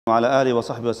وعلى آله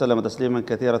وصحبه وسلم تسليما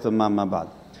كثيرا ثم أما بعد.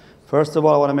 First of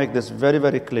all, I want to make this very,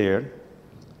 very clear.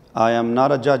 I am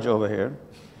not a judge over here.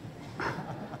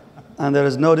 And there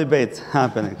is no debate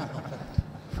happening.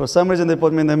 For some reason, they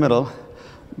put me in the middle.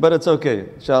 But it's okay,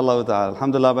 inshallah ta'ala.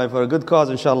 Alhamdulillah, for a good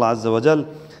cause, inshallah azza wa jal.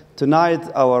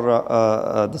 Tonight,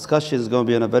 our discussion is going to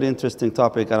be on a very interesting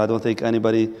topic, and I don't think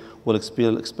anybody will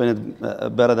explain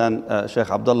it better than Sheikh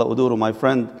Abdullah Oduro, my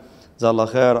friend,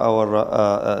 Jazakallah khair,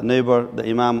 our neighbor, the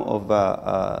Imam of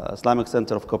Islamic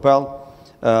Center of Kopel.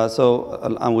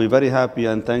 And we're very happy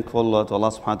and thankful to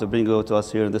Allah subhanahu wa ta'ala to bring you to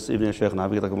us here this evening, Shaykh.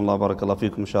 Barakallahu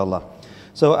feekum, inshallah.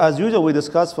 So as usual, we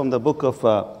discuss from the book of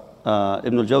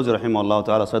Ibn al-Jawzi, rahimahullah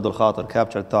ta'ala, Sayyid al-Khatir,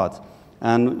 Captured Thoughts.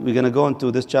 And we're going to go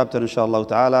into this chapter, inshallah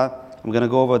ta'ala. I'm going to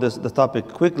go over the topic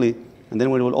quickly, and then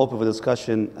we will open for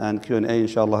discussion and Q&A,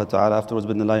 inshallah ta'ala, afterwards,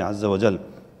 bidnillahi azza wa jal.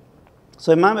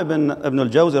 So Imam Ibn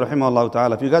al-Jawzi, rahimahullah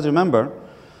ta'ala, if you guys remember,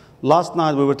 last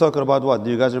night we were talking about what?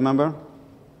 Do you guys remember?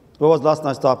 What was last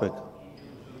night's topic?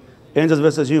 Angels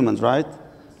versus humans, right?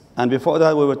 And before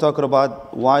that we were talking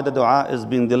about why the dua is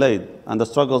being delayed and the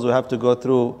struggles we have to go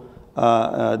through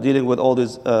dealing with all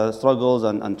these struggles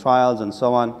and trials and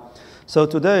so on. So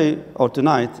today, or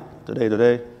today,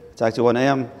 it's actually 1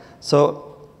 a.m.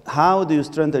 So how do you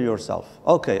strengthen yourself?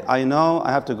 Okay, I know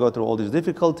I have to go through all these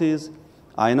difficulties.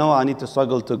 I know I need to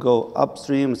struggle to go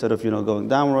upstream instead of, going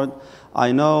downward.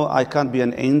 I know I can't be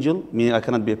an angel, meaning I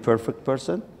cannot be a perfect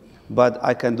person, but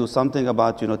I can do something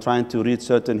about, trying to reach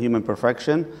certain human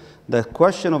perfection. The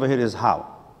question over here is how?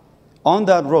 On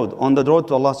that road, on the road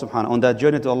to Allah subhanahu, on that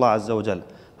journey to Allah azza wa jal,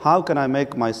 how can I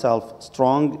make myself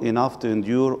strong enough to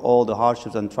endure all the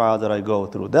hardships and trials that I go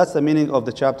through? That's the meaning of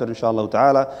the chapter, inshallah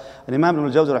ta'ala. And Imam Ibn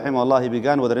al-Jawzi, rahimahullah, he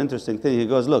began with an interesting thing. He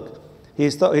goes, look, he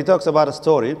talks about a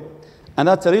story, and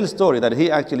that's a real story that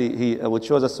which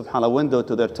shows us, subhanAllah, a window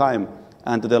to their time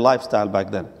and to their lifestyle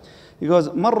back then. He goes,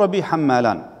 Marra bi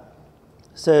hammalan.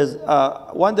 Says,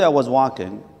 one day I was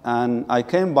walking, and I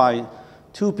came by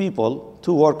two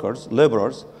workers,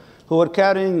 laborers, who were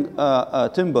carrying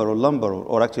timber or lumber,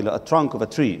 or actually a trunk of a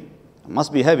tree. It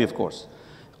must be heavy, of course.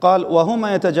 قال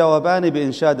وهما يتجاوبان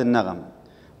بإنشاد النغم.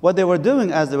 What they were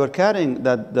doing as they were carrying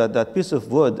that piece of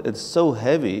wood, it's so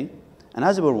heavy, and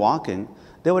as they were walking,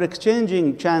 they were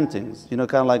exchanging chantings,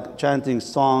 kind of like chanting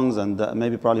songs and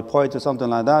maybe probably poetry or something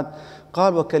like that.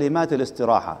 قال وكلمات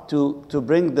الاستراحة, to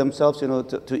bring themselves,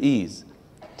 to ease,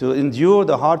 to endure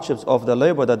the hardships of the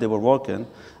labor that they were working.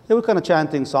 They were kind of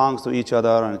chanting songs to each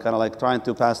other and kind of like trying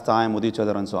to pass time with each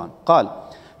other and so on. قال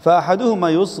فأحدهما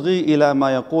يصغي إلى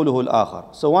ما يقوله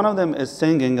الآخر. So one of them is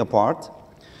singing a part.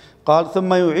 قال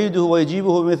ثم يعيده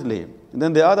ويجيبه مثله. And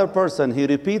then the other person, he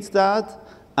repeats that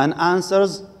and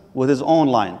answers with his own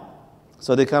line.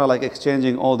 So they kind of like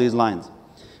exchanging all these lines.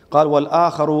 قال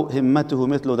والآخر همته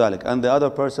مثل ذلك. And the other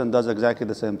person does exactly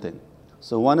the same thing.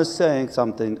 So one is saying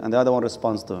something and the other one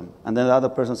responds to him. And then the other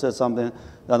person says something,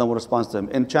 the other one responds to him.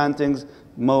 In chantings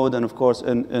mode, and of course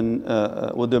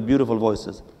with their beautiful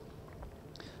voices.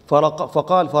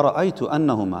 فقال فرأيت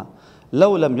أنهما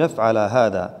لو لم يفعل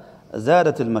هذا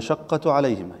زادت المشقة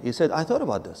عليهما. He said, I thought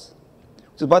about this.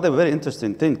 Which is, by the way, a very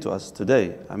interesting thing to us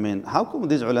today. I mean, how come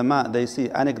these ulama, they see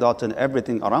anecdotes and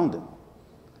everything around them?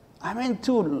 I mean,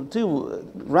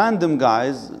 two random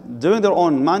guys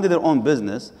minding their own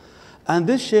business, and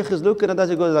this sheikh is looking at that,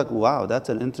 he goes like, wow, that's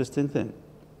an interesting thing.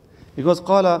 He goes,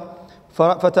 قال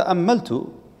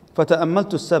فتأملت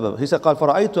السبب. He said, قال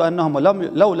فرأيت أنهم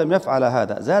لو لم يفعل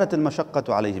هذا زادت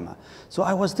المشقة عليهما. So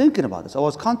I was thinking about this. I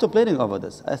was contemplating over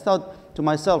this. I thought to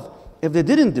myself, if they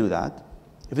didn't do that,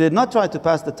 if they did not try to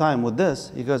pass the time with this,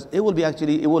 because it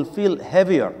will feel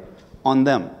heavier on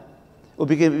them. It will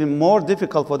become even more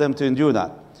difficult for them to endure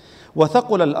that.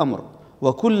 وثقل الأمر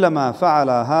وكلما فعل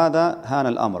هذا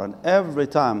هان الأمر. And every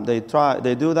time they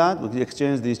do that, we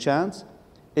exchange these chants,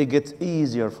 it gets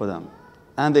easier for them.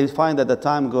 And they find that the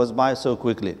time goes by so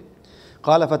quickly.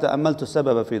 قال فتأملت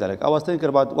السبب في ذلك. I was thinking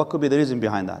about what could be the reason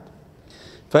behind that.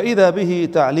 فإذا به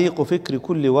تعليق فكر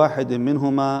كل واحد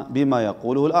منهما بما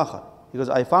يقوله الآخر. Because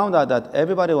I found out that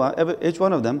each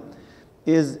one of them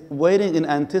is waiting in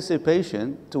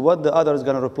anticipation to what the other is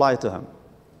going to reply to him.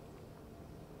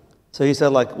 So he said,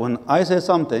 like, when I say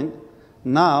something,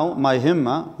 now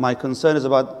my concern is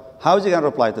about how is he going to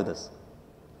reply to this?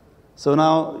 So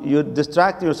now you're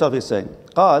distracting yourself, he's saying.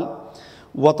 قال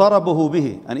وطربه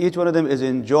به. And each one of them is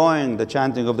enjoying the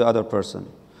chanting of the other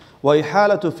person.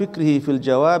 وإحالة فكره في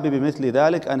الجواب بمثل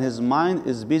ذلك. And his mind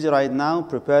is busy right now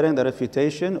preparing the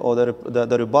refutation or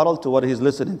the rebuttal to what he's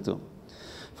listening to.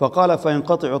 فقال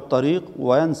فينقطع الطريق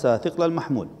وينسى ثقل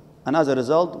المحمول. And as a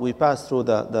result, we pass through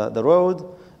the road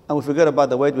and we forget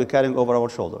about the weight we're carrying over our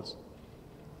shoulders.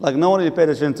 Like no one really paid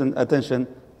attention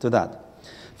to that.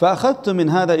 فأخذت من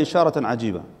هذا إشارة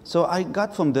عجيبة. So I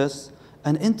got from this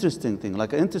an interesting thing,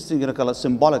 like an interesting,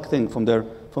 symbolic thing from their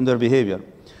behavior.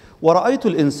 ورأيت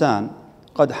الإنسان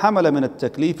قد حمل من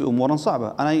التكليف أمورا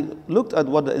صعبة. And I looked at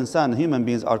what the insan, human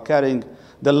beings, are carrying,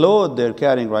 the load they're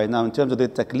carrying right now in terms of their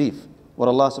taklif, what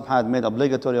Allah subhanahu wa ta'ala made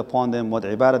obligatory upon them, what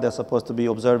ibadah they're supposed to be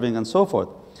observing, and so forth.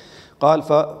 قال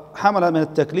فحمل من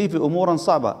التكليف أمورا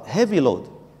صعبة, heavy load,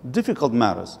 difficult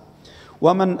matters.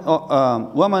 ومن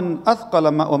أثقل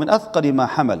ما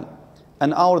حمل,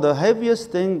 and the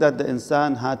heaviest thing that the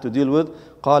insan had to deal with,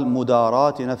 قال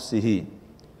مدارات نفسه.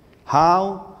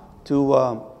 How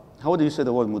do you say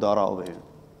the word mudara over here?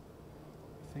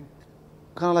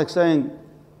 Kind of like saying,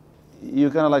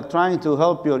 you're kind of like trying to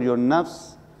help your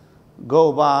nafs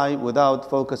go by without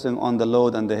focusing on the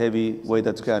load and the heavy weight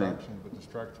that's carrying. But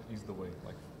distraction is the way.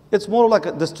 It's more like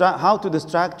how to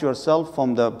distract yourself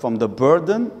from the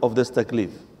burden of this taklif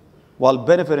while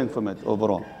benefiting from it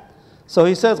overall. So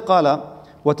he says, قال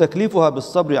وتكليفها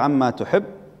بالصبر عما تحب.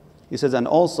 He says, and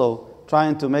also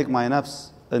trying to make my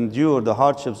nafs endure the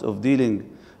hardships of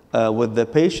dealing with the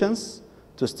patience,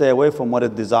 to stay away from what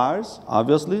it desires,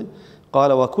 obviously.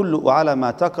 قال وكل وعلى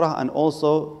ما تكره, and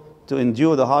also to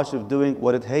endure the hardship of doing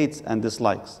what it hates and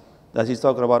dislikes. That he's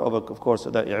talking about, of course,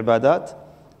 the ibadat,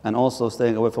 and also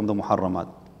staying away from the muharramat.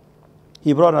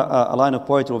 He brought a line of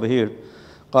poetry over here.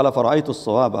 قال فرأيت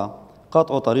الصواب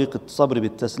قطع طريق الصبر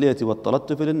بالتسلية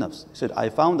والتلطف للنفس. He said, I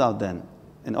found out then,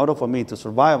 in order for me to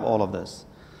survive all of this,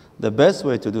 the best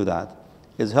way to do that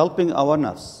is helping our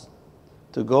nafs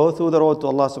to go through the road to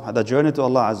Allah subhanahu, the journey to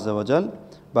Allah Azza wa Jal,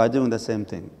 by doing the same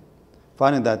thing.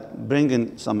 Finding that,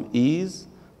 bringing some ease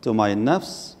to my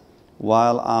nafs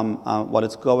while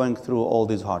it's going through all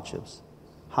these hardships.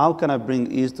 How can I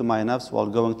bring ease to my nafs while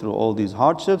going through all these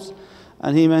hardships?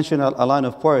 And he mentioned a line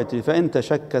of poetry, فَإِن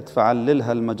تَشَكَّتْ فَعَلِّلْهَا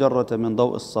الْمَجَرَّةَ مِنْ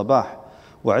ضَوْءِ الصَّبَاحِ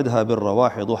وَعِدْهَا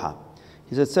بِالرَّوَاحِ ضُحَى.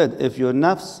 He said, if your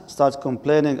nafs starts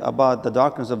complaining about the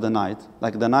darkness of the night,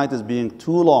 like the night is being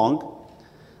too long,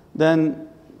 then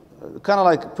kind of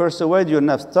like persuade your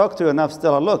nafs, talk to your nafs,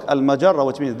 tell her, look, al-majarra,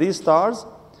 which means these stars,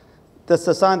 that's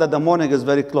a sign that the morning is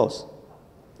very close,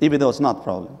 even though it's not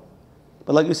probably.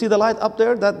 But like you see the light up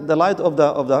there, that the light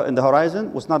in the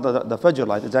horizon was not the fajr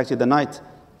light, it's actually the night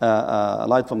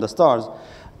light from the stars.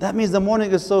 That means the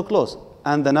morning is so close.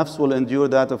 And the nafs will endure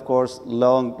that, of course,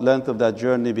 long length of that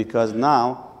journey, because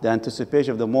now the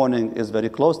anticipation of the morning is very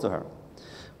close to her.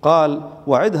 قال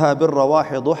وعدها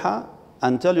بالرواح ضحى,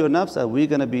 and tell your nafs that we're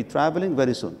going to be traveling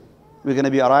very soon. We're going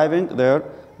to be arriving there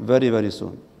very, very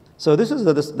soon. So this is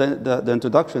the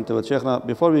introduction to it, Shaykhna.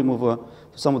 Before we move to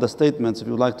some of the statements, if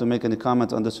you would like to make any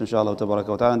comment on this, inshallah, tabaraka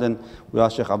wa ta'ala, and then we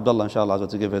ask Shaykh Abdullah, inshallah,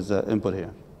 to give his input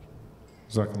here.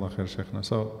 Jazakallah khair, Shaykhna.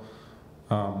 So,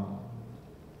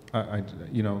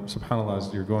 subhanAllah,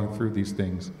 as you're going through these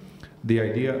things, the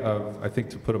idea of, I think,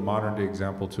 to put a modern day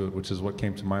example to it, which is what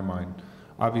came to my mind.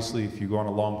 Obviously, if you go on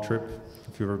a long trip,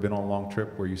 if you've ever been on a long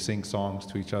trip where you sing songs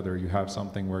to each other, you have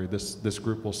something where this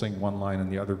group will sing one line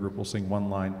and the other group will sing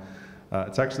one line.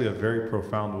 It's actually a very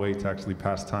profound way to actually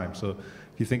pass time. So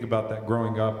if you think about that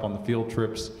growing up on the field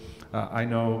trips, I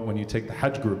know when you take the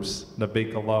Hajj groups,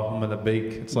 Labbaik Allahumma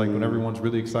Labbaik, it's like when everyone's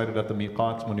really excited at the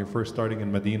miqat, when you're first starting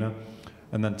in Medina,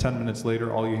 and then 10 minutes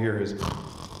later, all you hear is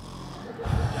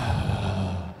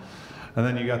and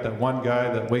then you got that one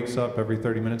guy that wakes up every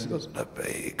 30 minutes, he goes,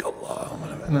 Labbaik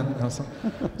Allahumma, and then, so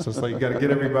it's like you got to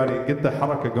get everybody, get the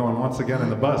harakah going once again in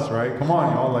the bus, right? Come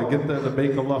on, y'all, like get the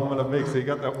Labbaik Allahumma Labbaik. So you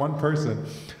got that one person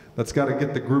that's got to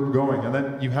get the group going. And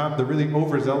then you have the really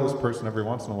overzealous person every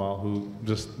once in a while who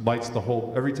just lights the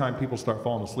whole, every time people start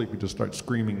falling asleep, he just starts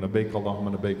screaming Labbaik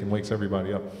Allahumma Labbaik and wakes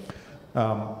everybody up.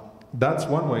 That's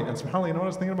one way. And subhanAllah, you know what I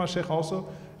was thinking about, Shaykh, also?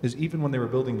 Is even when they were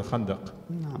building the Khandaq,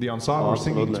 the Ansar were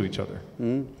singing to each other.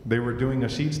 They were doing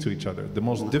nasheeds to each other. The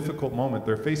most difficult moment,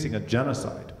 they're facing a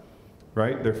genocide,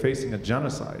 right? They're facing a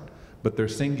genocide, but they're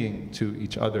singing to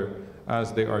each other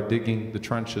as they are digging the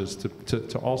trenches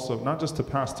to also, not just to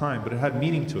pass time, but it had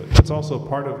meaning to it. That's also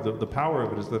part of the power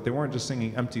of it, is that they weren't just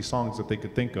singing empty songs that they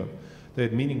could think of. They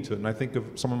had meaning to it. And I think of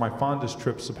some of my fondest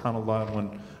trips, subhanAllah,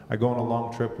 when I go on a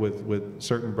long trip with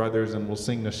certain brothers and we'll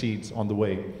sing nasheeds on the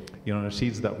way, you know,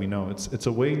 nasheeds that we know. It's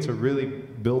a way to really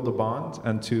build a bond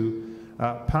and to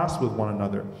pass with one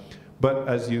another. But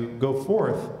as you go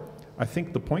forth, I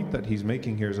think the point that he's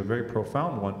making here is a very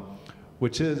profound one,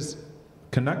 which is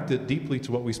connected deeply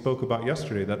to what we spoke about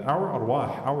yesterday, that our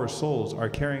arwah, our souls, are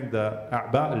carrying the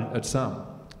a'ba al-ajsam.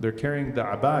 They're carrying the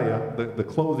abaya, the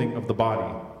clothing of the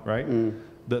body, right?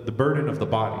 The burden of the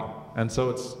body. And so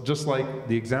it's just like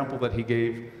the example that he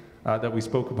gave that we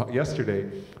spoke about yesterday,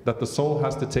 that the soul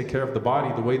has to take care of the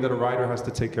body the way that a rider has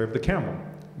to take care of the camel.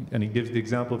 And he gives the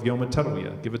example of Yom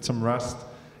al-Tarwiyah, give it some rest,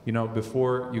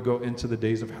 before you go into the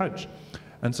days of Hajj.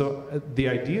 And so the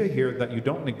idea here that you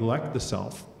don't neglect the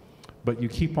self, but you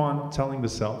keep on telling the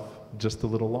self, just a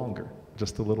little longer,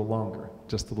 just a little longer,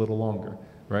 just a little longer,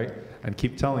 right? And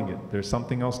keep telling it, there's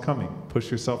something else coming.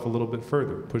 Push yourself a little bit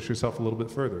further, push yourself a little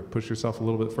bit further, push yourself a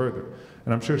little bit further.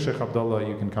 And I'm sure Sheikh Abdullah,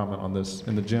 you can comment on this.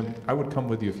 In the gym, I would come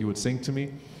with you if you would sing to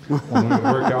me when we would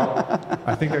work out.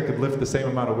 I think I could lift the same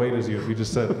amount of weight as you if you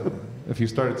just said, if you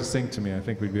started to sing to me, I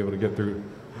think we'd be able to get through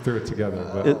it together.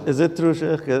 But Is it true,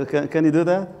 Sheikh? Can you do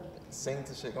that? Sing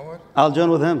to Sheikh Omar? I'll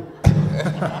join with him.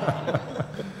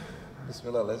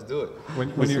 Bismillah, let's do it.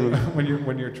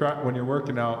 When you're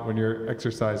working out, when you're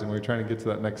exercising, when you're trying to get to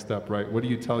that next step, right? What do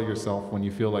you tell yourself when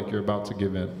you feel like you're about to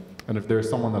give in? And if there's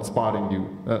someone that's spotting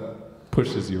you, that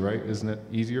pushes you, right? Isn't it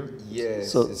easier?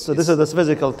 Yes. So this is this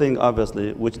physical thing,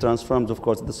 obviously, which transforms, of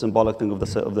course, the symbolic thing of the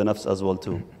nafs as well,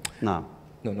 too. Now.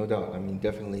 No doubt. I mean,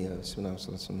 definitely, it's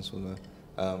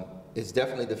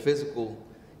definitely the physical.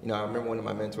 I remember one of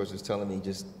my mentors was telling me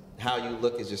just how you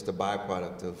look is just a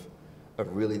byproduct of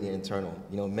really the internal.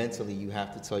 Mentally, you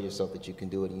have to tell yourself that you can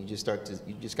do it, and you just got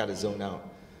to zone out.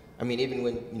 I mean, even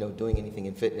when, doing anything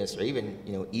in fitness or even,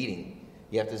 eating,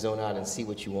 you have to zone out and see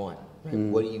what you want. Right?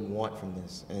 What do you want from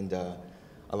this? And a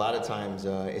lot of times,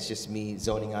 it's just me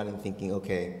zoning out and thinking,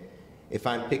 okay, if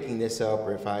I'm picking this up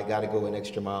or if I got to go an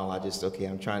extra mile,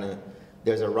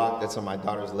 there's a rock that's on my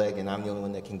daughter's leg and I'm the only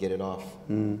one that can get it off.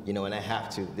 And I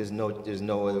have to. There's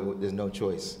no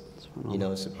choice.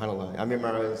 Subhanallah. I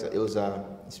remember it was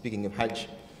speaking of Hajj,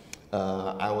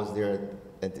 I was there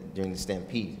during the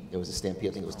stampede. There was a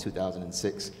stampede, I think it was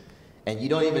 2006. And you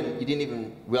didn't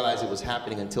even realize it was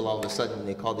happening until all of a sudden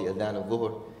they called the adhan of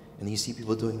Dhuhr, and you see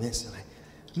people doing this, and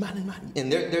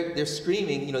and they're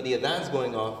screaming, the adhan's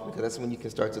going off, because that's when you can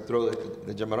start to throw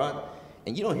the jamarat,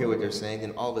 and you don't hear what they're saying,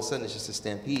 and all of a sudden it's just a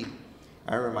stampede.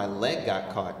 I remember my leg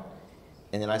got caught,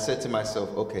 and then I said to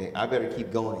myself, okay, I better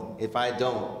keep going. If I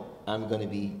don't, I'm going to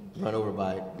be run over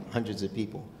by hundreds of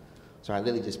people. So I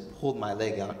literally just pulled my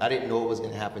leg out. I didn't know what was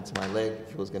going to happen to my leg, if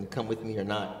it was going to come with me or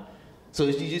not. So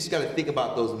you just got to think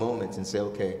about those moments and say,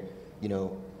 okay,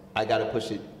 I got to push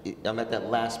it. I'm at that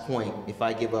last point. If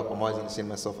I give up, I'm always going to say to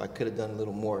myself, I could have done a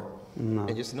little more. No.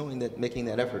 And just knowing that, making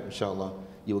that effort, inshallah,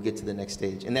 you will get to the next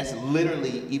stage. And that's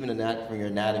literally, even in that, from your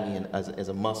anatomy and as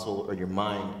a muscle or your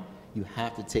mind, you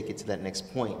have to take it to that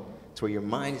next point to where your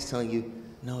mind is telling you,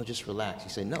 no, just relax. You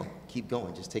say, no, keep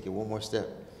going. Just take it one more step.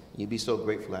 You'll be so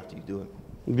grateful after you do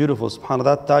it. Beautiful, subhanAllah.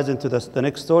 That ties into the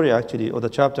next story, actually, or the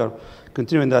chapter.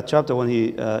 Continuing that chapter, when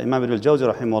Imam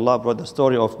al-Jawzi, rahimahullah, brought the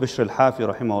story of Bishr al-Hafi,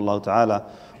 rahimahullah ta'ala,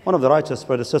 one of the righteous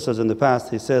predecessors in the past.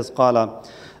 He says, قال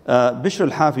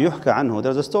Bishr al-Hafi يحكى عنه.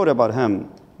 There's a story about him.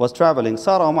 Was traveling.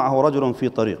 سار معه رجل في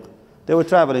طريق. They were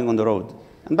traveling on the road.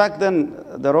 And back then,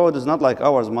 the road is not like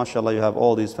ours, mashallah. You have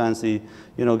all these fancy,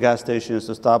 gas stations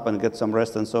to stop and get some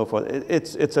rest and so forth.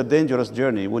 It's a dangerous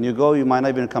journey. When you go, you might not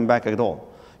even come back at all.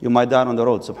 You might die on the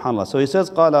road, subhanallah. So he says,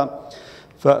 قال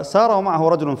فسار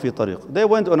معه رجل في طريق. They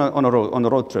went on a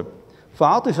road trip.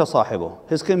 فعطش صاحبه.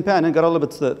 His companion got a little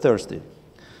bit thirsty.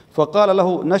 فقال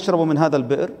له نشرب من هذا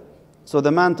البئر. So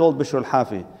the man told Bishr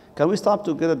al-Hafi, can we stop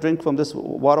to get a drink from this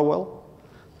water well?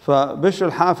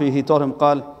 فبشر الحافي, he told him,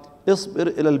 قال اصبر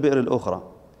إلى البئر الأخرى.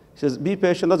 He says, be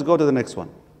patient, let's go to the next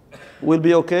one. We'll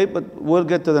be okay, but we'll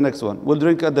get to the next one. We'll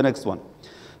drink at the next one.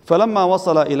 فلما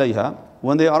وصل إليها,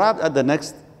 when they arrived at the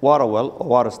next water well or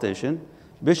water station,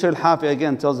 Bishr al-Hafi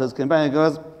again tells his companion, he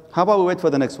goes, how about we wait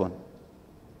for the next one?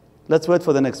 Let's wait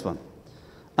for the next one.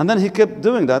 And then he kept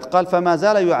doing that. قال فما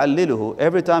زال يعلله.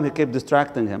 Every time he kept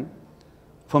distracting him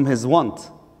from his want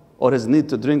or his need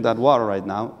to drink that water right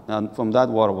now, and from that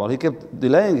water well. He kept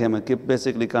delaying him and kept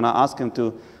basically kind of asking him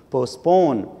to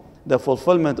postpone the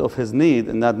fulfillment of his need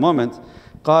in that moment.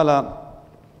 قال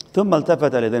ثم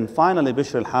التفت إليه. Then finally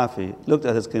Bishr al-Hafi looked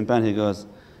at his companion. He goes,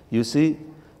 you see,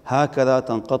 هكذا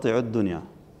تنقطع الدنيا.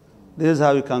 This is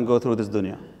how you can go through this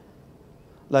dunya.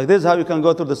 Like this is how you can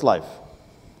go through this life.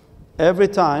 Every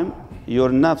time your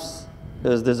nafs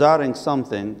is desiring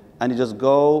something and you just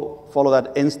go follow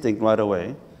that instinct right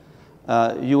away,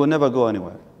 you will never go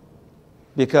anywhere.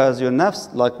 Because your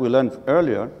nafs, like we learned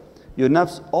earlier, your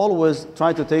nafs always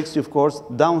try to take you, of course,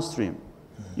 downstream.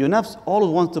 Your nafs always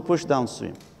wants to push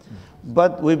downstream.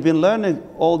 But we've been learning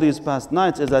all these past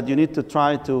nights is that you need to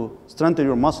try to strengthen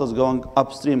your muscles going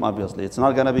upstream, obviously. It's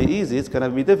not going to be easy, it's going to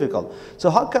be difficult. So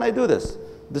how can I do this?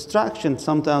 Distraction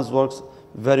sometimes works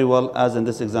very well, as in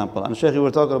this example. And Sheikh, you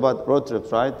were talking about road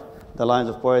trips, right? The lines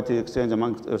of poetry exchange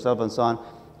amongst yourself and so on.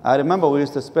 I remember we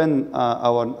used to spend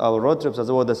our road trips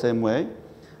as well the same way.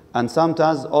 And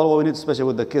sometimes all we need, especially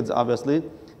with the kids, obviously,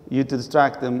 you to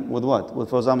distract them with what? With,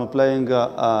 for example, playing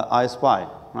I Spy,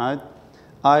 right?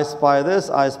 I Spy this,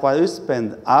 I Spy. We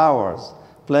spend hours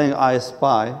playing I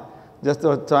Spy just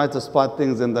to try to spot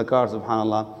things in the car,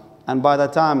 subhanAllah. And by the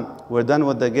time we're done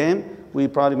with the game, we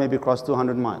probably maybe cross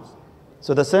 200 miles.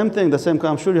 So the same thing,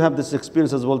 I'm sure you have this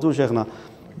experience as well too, Shaykhna.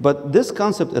 But this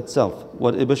concept itself,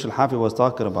 what Ibn al-Hafi was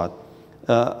talking about,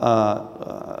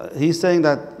 he's saying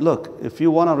that, look, if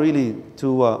you want to really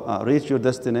reach your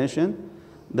destination,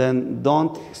 then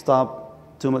don't stop,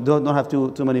 don't have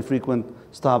too many frequent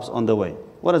stops on the way.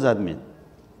 What does that mean?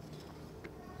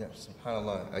 Yeah,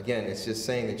 subhanAllah. Again, it's just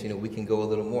saying that, we can go a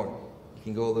little more. You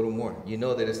can go a little more. You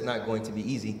know that it's not going to be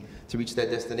easy to reach that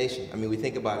destination. I mean, we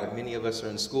think about it. Many of us are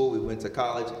in school. We went to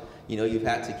college. You've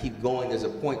had to keep going. There's a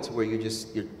point to where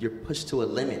you're pushed to a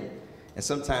limit. And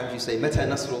sometimes you say, Meta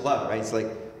Nasrullah, right? It's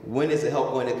like, when is the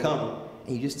help going to come?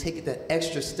 And you just take it that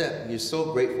extra step. And you're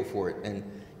so grateful for it. And,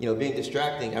 being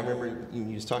distracting, I remember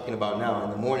you was talking about now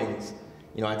in the mornings,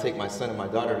 I take my son and my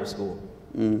daughter to school.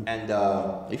 And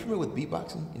are you familiar with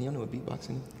beatboxing? Anyone know what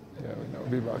beatboxing is? Yeah, we know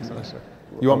beatboxing. Sure.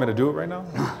 You want me to do it right now?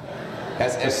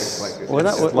 That's epic.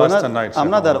 I'm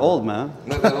not that old, man.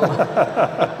 Not that old?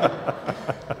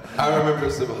 I remember,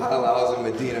 subhanAllah, I was in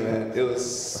Medina, man. It was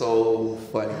so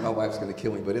funny. My wife's going to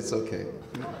kill me, but it's okay.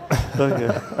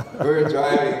 Okay. We were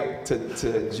driving to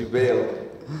Jubail,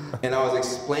 and I was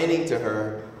explaining to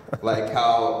her like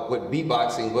what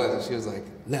beatboxing was, and she was like,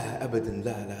 la abadan,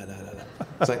 la la la la.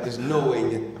 It's like, there's no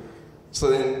way. So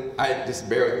then just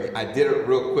bear with me. I did it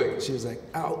real quick. She was like,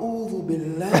 A'udhu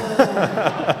billah,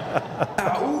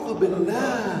 A'udhu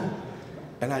billah.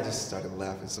 And I just started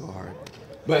laughing so hard.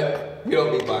 But we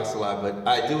don't beatbox a lot, but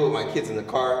I do it with my kids in the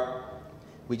car.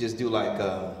 We just do like,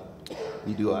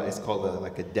 it's called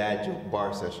a dad joke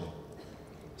bar session.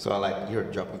 So you're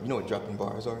dropping, you know what dropping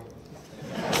bars are?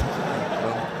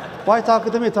 Why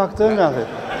talking to me? Talk to him about it.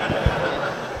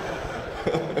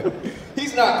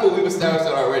 He's not cool. We've established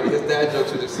that already. His dad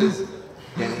jokes are just his.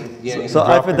 So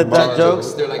I fit the dad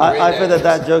jokes. I fit the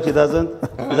dad jokes. He doesn't.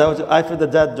 Is that what I fit the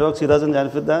dad jokes? He doesn't. I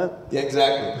fit that. Yeah,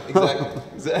 exactly.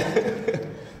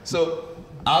 So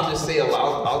I'll just say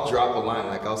I'll drop a line.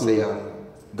 Like I'll say,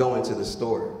 "Go into the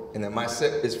store," and then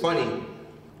it's funny.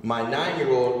 My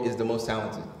 9-year-old is the most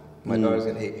talented. My daughter's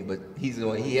gonna hate me, but he's the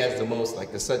one. He has the most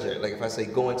the subject. Like if I say,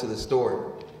 "Go into the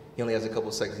store," he only has a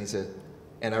couple seconds. He said,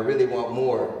 "And I really want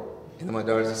more." And then my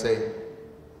daughter's gonna say,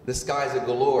 "The sky's a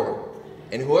galore."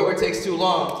 And whoever takes too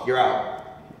long, you're out.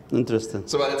 Interesting.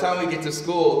 So by the time we get to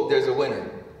school, there's a winner.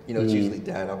 It's usually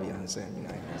dad, I'll be honest.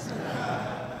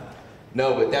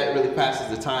 No, but that really passes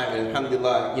the time. And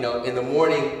alhamdulillah, in the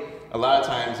morning, a lot of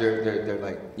times they're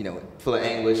like, full of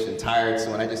anguish and tired.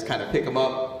 So when I just kind of pick them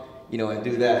up, and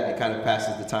do that, it kind of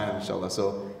passes the time, inshallah.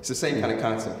 So it's the same kind of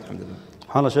concept, alhamdulillah.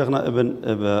 Shaykhna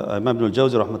Imam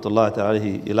al-Jawzi rahmatullahi ta'ala,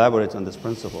 he elaborates on this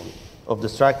principle of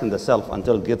distracting the self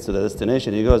until it gets to the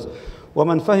destination. He goes,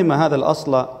 وَمَنْ فَهِمَ هَذَا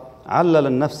الْأَصْلَ عَلَّلَ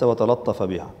النَّفْسَ وَتَلَطَّفَ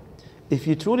بِهَا. If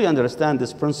you truly understand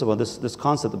this principle, this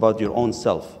concept about your own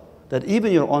self, that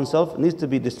even your own self needs to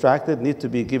be distracted, needs to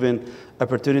be given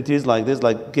opportunities like this,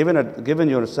 like giving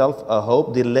yourself a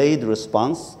hope, delayed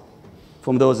response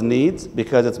from those needs,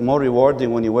 because it's more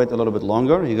rewarding when you wait a little bit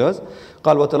longer. He goes,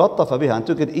 قال وتلطف بها, and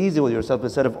took it easy with yourself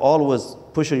instead of always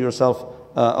pushing yourself,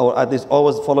 or at least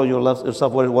always follow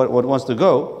yourself where it wants to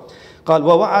go. قال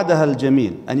ووعدها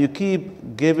الجميل, and you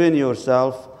keep giving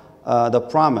yourself the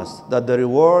promise that the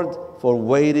reward for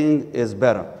waiting is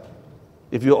better.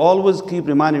 If you always keep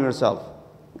reminding yourself,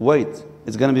 wait,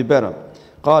 it's going to be better.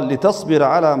 قال لتصبر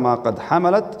على ما قد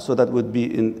حملت, so that would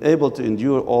be able to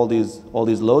endure all these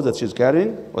loads that she's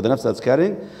carrying, or the nafs that's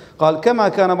carrying. قال كما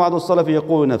كان بعض السلف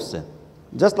يقول نفسه,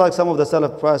 just like some of the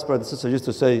Salaf predecessors used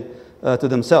to say to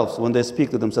themselves when they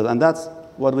speak to themselves, and that's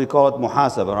what we call it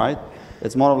muhasaba, right?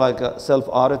 It's more of like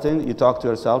self-auditing. You talk to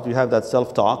yourself, you have that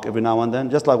self-talk every now and then,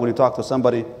 just like when you talk to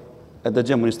somebody at the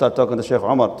gym, when you start talking to Sheikh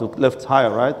Omar to lift higher,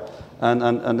 right?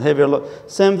 And heavier load.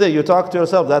 Same thing, you talk to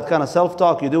yourself, that kind of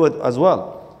self-talk, you do it as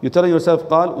well. You're telling yourself,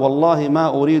 قال والله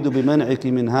ما أريد بمنعك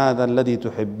من هذا الذي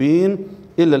تحبين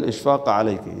إلا الإشفاق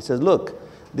عليك. He says, look,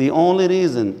 the only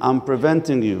reason I'm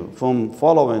preventing you from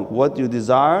following what you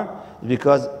desire is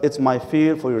because it's my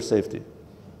fear for your safety.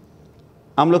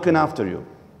 I'm looking after you.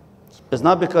 It's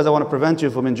not because I want to prevent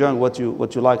you from enjoying what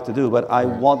you like to do, but I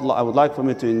would like for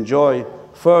me to enjoy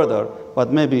further,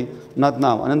 but maybe not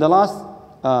now. And in the last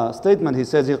statement he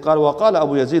says, قال وقال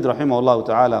أبو يزيد رحمه الله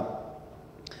تعالى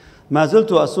ما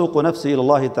زلت أسوق نفسي إلى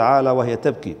الله تعالى وهي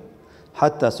تبكي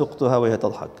حتى سقتها وهي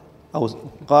تضحك.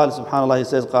 قال سبحان الله, he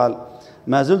says قال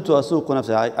ما زلت أسوق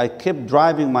نفسي, I kept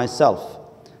driving myself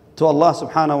to Allah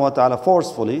subhanahu wa ta'ala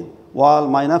forcefully while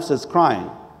my nafs is crying.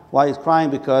 Why is crying?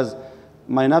 Because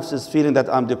my nafs is feeling that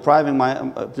I'm depriving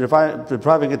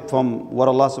it from what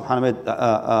Allah subhanahu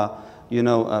wa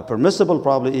ta'ala permissible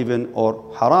probably even,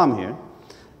 or haram here.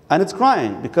 And it's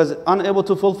crying because it's unable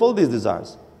to fulfill these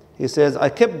desires. He says, I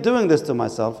kept doing this to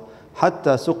myself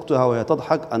حتى سقتها وهي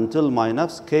تضحك, until my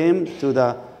nafs came to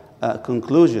the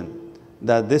conclusion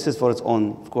that this is for its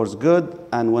own, of course, good.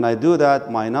 And when I do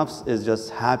that, my nafs is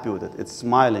just happy with it. It's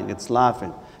smiling, it's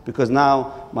laughing. Because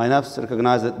now my nafs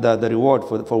recognizes the reward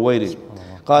for waiting.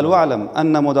 قال وَاعْلَمْ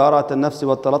أَنَّ مُدَارَةَ النَّفْسِ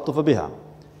وَالتَّلَطُّفَ بِهَا.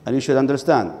 And you should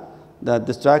understand that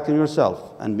distracting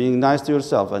yourself and being nice to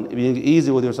yourself and being easy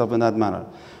with yourself in that manner.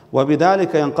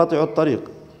 وَبِذَلِكَ يَنْقَطِعُ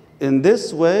الطَّرِيقِ. In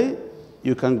this way,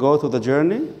 you can go through the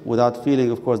journey without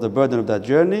feeling, of course, the burden of that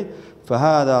journey.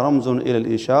 فَهَذَا رَمْزٌ إِلَى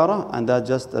الْإِشَارَةِ. And that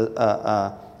just kind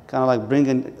of like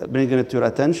bringing it to your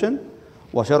attention.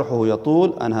 وَشَرْحُهُ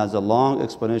يَطُولُ. And has a long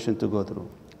explanation to go through.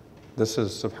 This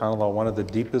is, subhanAllah, one of the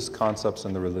deepest concepts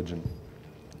in the religion.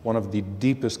 One of the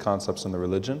deepest concepts in the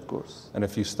religion. Of course. And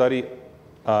if you study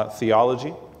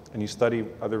theology and you study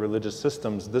other religious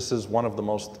systems, this is one of the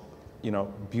most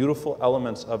beautiful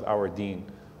elements of our deen.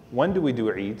 When do we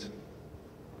do Eid?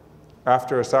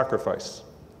 After a sacrifice.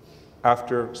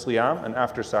 After Siyam and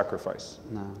after sacrifice.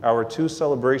 No. Our two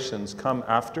celebrations come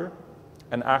after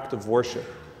an act of worship.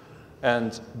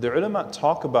 And the ulama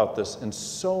talk about this in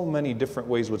so many different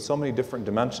ways with so many different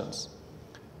dimensions.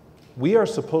 We are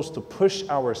supposed to push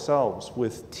ourselves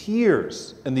with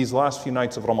tears in these last few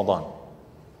nights of Ramadan.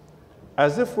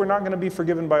 As if we're not going to be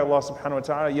forgiven by Allah subhanahu wa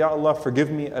ta'ala. Ya Allah,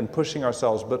 forgive me, and pushing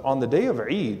ourselves. But on the day of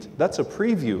Eid, that's a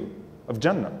preview of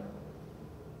Jannah.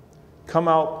 Come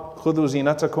out, خُذُوا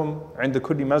زِينَتَكُمْ عِنْدَ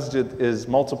كُلِّ masjid is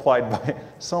multiplied by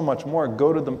so much more.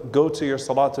 Go to your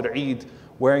Salatul Eid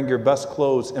wearing your best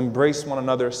clothes, embrace one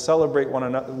another, celebrate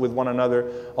with one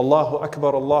another. Allahu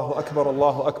Akbar, Allahu Akbar,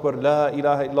 Allahu Akbar, La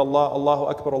ilaha illallah, Allahu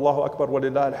Akbar, wa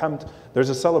lillahi alhamd. There's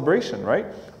a celebration, right?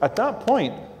 At that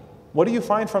point, what do you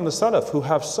find from the Salaf who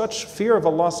have such fear of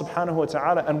Allah subhanahu wa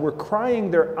ta'ala and were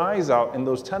crying their eyes out in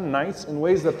those 10 nights in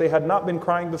ways that they had not been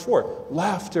crying before?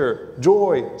 Laughter,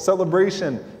 joy,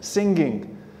 celebration,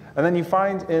 singing. And then you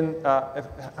find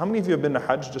how many of you have been to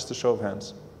Hajj? Just a show of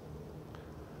hands.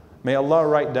 May Allah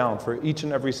write down for each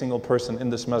and every single person in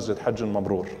this masjid, Hajjun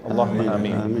Mabrur. Allahumma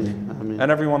ameen. Ameen.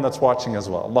 And everyone that's watching as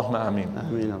well. Allahumma ameen.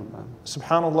 Ameen.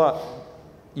 SubhanAllah,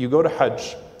 you go to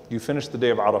Hajj, you finish the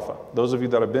day of Arafah. Those of you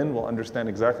that have been will understand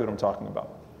exactly what I'm talking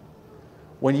about.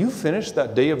 When you finish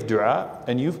that day of dua,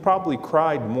 and you've probably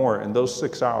cried more in those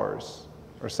 6 hours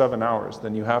or 7 hours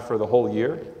than you have for the whole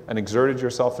year, and exerted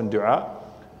yourself in dua,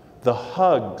 the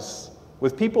hugs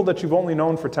with people that you've only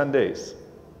known for 10 days,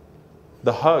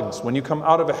 the hugs, when you come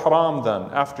out of Ihram then,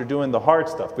 after doing the hard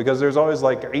stuff, because there's always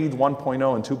like Eid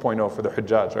 1.0 and 2.0 for the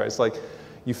Hujjaj, right? It's like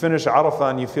you finish Arafah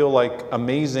and you feel like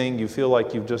amazing, you feel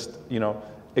like you've just,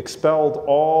 expelled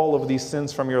all of these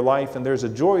sins from your life, and there's a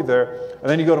joy there. And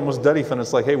then you go to Muzdalifah and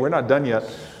it's like, hey, we're not done yet.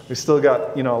 We still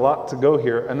got, a lot to go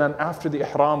here. And then after the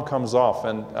Ihram comes off,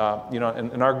 and,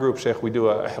 in our group, Sheikh, we do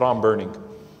a Ihram burning.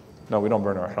 No, we don't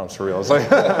burn our Ihrams for real. It's like,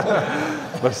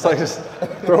 but it's like just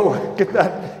get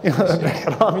that,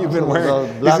 Ihram you've been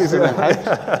wearing.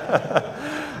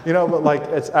 But like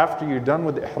it's after you're done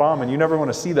with the Ihram and you never want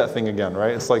to see that thing again,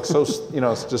 right? It's like so,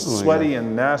 it's just sweaty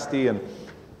and nasty and,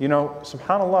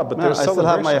 subhanAllah, but there's celebration. I still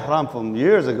have my Ihram from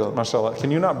years ago. MashaAllah. Can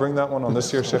you not bring that one on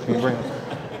this year, Sheikh? Can you bring it?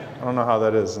 I don't know how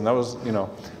that is. And that was, No.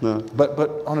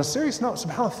 But on a serious note,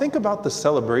 subhanAllah, think about the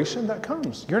celebration that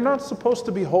comes. You're not supposed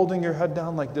to be holding your head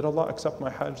down like, did Allah accept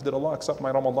my Hajj? Did Allah accept my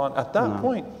Ramadan? At that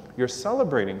point, you're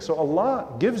celebrating. So Allah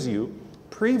gives you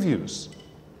previews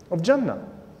of Jannah.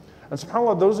 And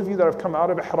subhanAllah, those of you that have come out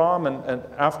of Ihram and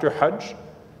after Hajj,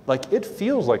 like it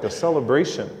feels like a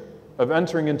celebration of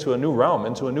entering into a new realm,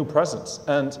 into a new presence.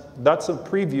 And that's a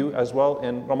preview as well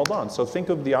in Ramadan. So think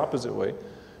of the opposite way.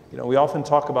 We often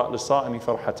talk about Lisa'imi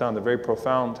Farhatan, the very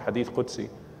profound hadith Qudsi,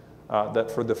 that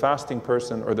for the fasting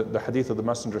person, or the hadith of the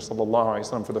Messenger sallallahu alaihi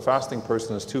wasallam, for the fasting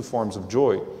person is two forms of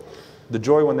joy. The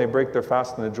joy when they break their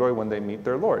fast and the joy when they meet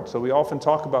their Lord. So we often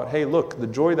talk about, hey, look, the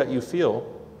joy that you feel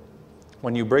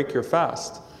when you break your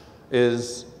fast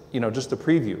is, just a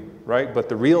preview, right? But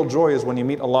the real joy is when you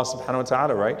meet Allah subhanahu wa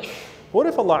ta'ala, right? What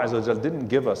if Allah Azza wa Jal didn't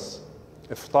give us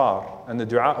iftar and the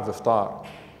dua of iftar?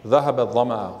 ذهب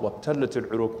الظمأ وابتلت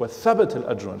العروق وثبت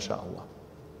الأجر إن شاء الله.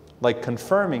 Like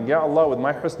confirming, Ya Allah, with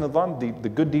my husn dhan, the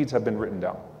good deeds have been written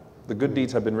down. The good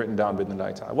deeds have been written down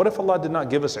bidnillahi ta'ala. What if Allah did not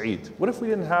give us Eid? What if we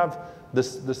didn't have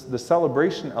this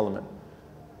celebration element?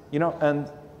 You know, and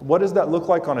what does that look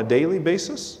like on a daily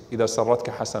basis? إِذَا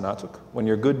سَرَّتْكَ حَسَنَاتُكَ. When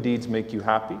your good deeds make you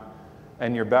happy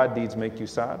and your bad deeds make you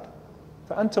sad.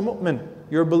 فَأَنْتَ مُؤْمِن.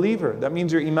 You're a believer. That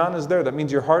means your iman is there. That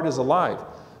means your heart is alive.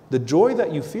 The joy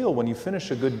that you feel when you finish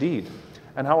a good deed,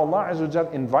 and how Allah Azza wa Jal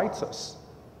invites us.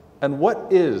 And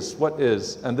what is,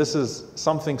 and this is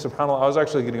something, subhanAllah, I was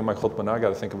actually getting in my khutbah, now I got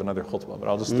to think of another khutbah, but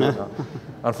I'll just do it now.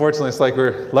 Unfortunately, it's like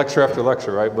we're lecture after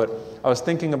lecture, right? But I was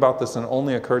thinking about this and it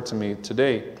only occurred to me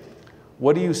today.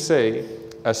 What do you say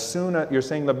as soon as you're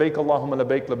saying, Labbaik Allahumma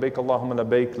labbaik, labbaik Allahumma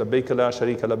labbaik, labbaik la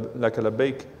sharika laka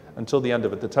labbaik, until the end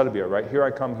of it, the talbiyah, right? Here I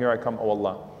come, O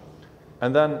Allah.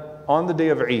 And then on the day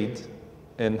of Eid,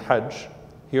 in Hajj,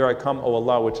 here I come, O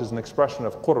Allah, which is an expression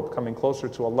of qurb, coming closer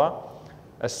to Allah.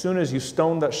 As soon as you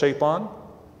stone that shaitan,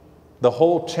 the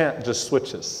whole chant just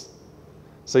switches.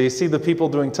 So you see the people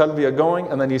doing talbiyah going,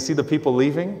 and then you see the people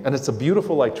leaving, and it's a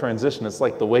beautiful like transition. It's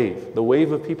like the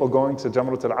wave of people going to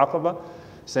Jamrat al-Aqaba,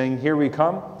 saying, here we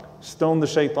come, stone the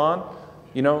shaitan.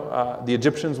 You know, the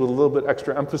Egyptians with a little bit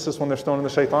extra emphasis when they're stoning the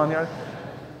shaitan, yeah?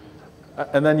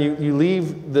 And then you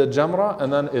leave the Jamrah,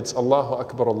 and then it's Allahu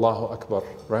Akbar,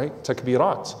 right?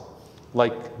 Takbirat.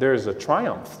 Like there's a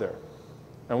triumph there.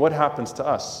 And what happens to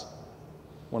us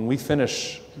when we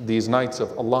finish these nights of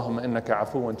Allahumma innaka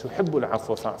afuwan tuhibbul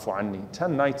afwa fa'fu anni,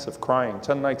 10 nights of crying,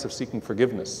 10 nights of seeking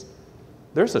forgiveness?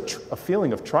 There's a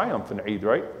feeling of triumph in Eid,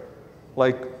 right?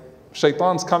 Like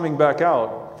shaitan's coming back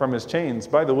out from his chains.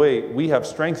 By the way, we have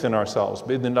strength in ourselves,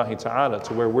 bi'idhnillahi ta'ala,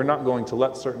 to where we're not going to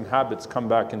let certain habits come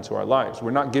back into our lives.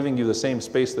 We're not giving you the same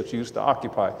space that you used to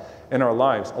occupy in our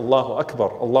lives. Allahu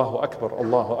Akbar, Allahu Akbar,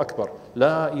 Allahu Akbar.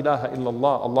 La ilaha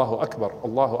illallah, Allahu Akbar,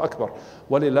 Allahu Akbar.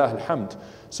 Walillah alhamd.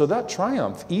 So that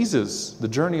triumph eases the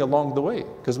journey along the way,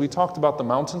 because we talked about the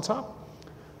mountaintop.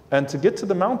 And to get to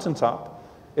the mountaintop,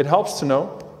 it helps to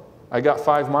know, I got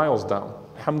 5 miles down.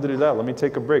 Alhamdulillah, let me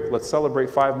take a break. Let's celebrate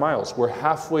 5 miles. We're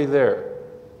halfway there.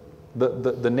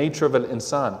 The nature of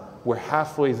al-insan, we're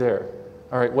halfway there.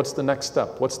 All right, what's the next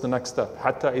step? What's the next step?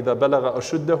 حَتَّى إِذَا بَلَغَ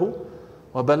أَشُدَّهُ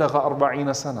وَبَلَغَ 40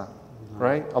 سَنَةً.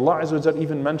 Right? Allah Azza wa Jal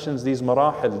even mentions these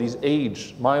marahil, these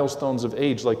age, milestones of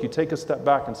age. Like you take a step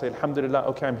back and say, Alhamdulillah,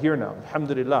 okay, I'm here now.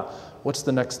 Alhamdulillah. What's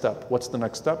the next step? What's the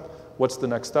next step? What's the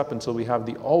next step? Until we have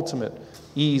the ultimate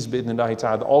ease, bi'idhnillahi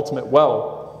ta'ala, the ultimate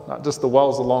well, not just the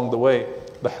wells along the way,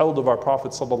 the held of our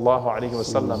Prophet sallallahu alaihi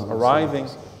wasallam, arriving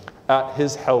at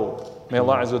his held. May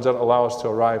Allah Azza wa Jal allow us to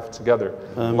arrive together.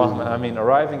 Allahumma ameen.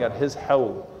 Arriving at his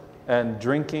held and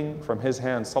drinking from his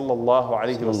hand, sallallahu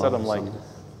alaihi wasallam, like,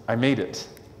 I made it.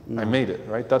 I made it,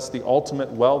 right? That's the ultimate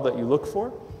well that you look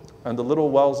for. And the little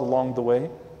wells along the way,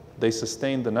 they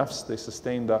sustain the nafs, they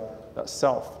sustain that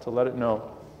self, to let it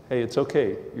know, hey, it's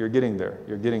okay, you're getting there,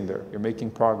 you're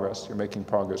making progress, you're making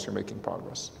progress.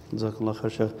 Jazakallah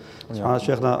khair, Shaykh.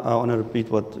 Shaykh, I want to repeat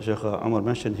what Shaykh Omar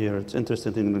mentioned here. It's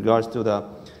interesting in regards to the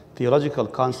theological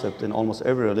concept in almost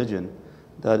every religion,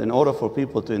 that in order for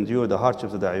people to endure the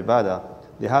hardships of the ibadah,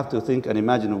 they have to think and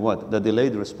imagine what? The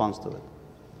delayed response to it.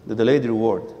 The delayed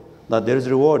reward. That there is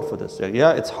reward for this.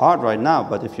 Yeah, it's hard right now,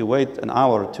 but if you wait an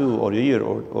hour or two or a year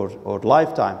or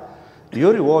lifetime,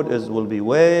 your reward will be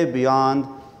way beyond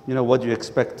what you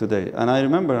expect today. And I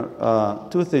remember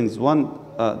 2 things. One,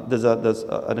 there's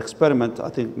an experiment, I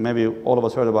think maybe all of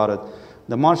us heard about it,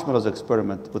 the marshmallows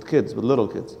experiment with kids, with little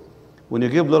kids. When you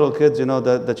give little kids,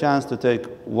 the chance to take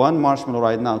 1 marshmallow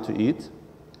right now to eat,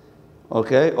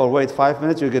 okay, or wait 5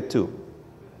 minutes, you get 2.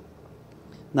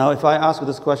 Now, if I ask you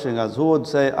this question, guys, who would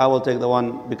say, I will take the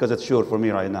 1 because it's sure for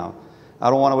me right now? I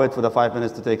don't want to wait for the 5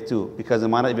 minutes to take 2 because I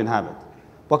might not even have it.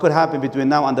 What could happen between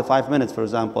now and the 5 minutes, for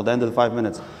example, the end of the 5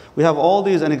 minutes? We have all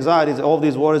these anxieties, all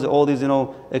these worries, all these,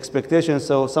 expectations.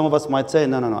 So some of us might say,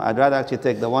 no, I'd rather actually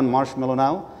take the 1 marshmallow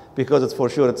now because it's for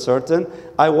sure, it's certain.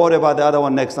 I worry about the other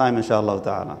one next time, inshallah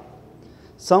ta'ala.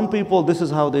 Some people, this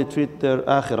is how they treat their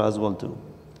akhirah as well too.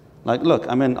 Like, look,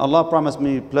 Allah promised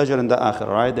me pleasure in the akhirah,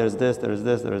 right? There's this, there's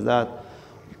that.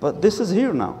 But this is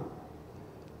here now.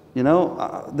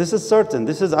 This is certain.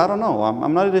 This is, I don't know.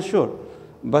 I'm not really sure.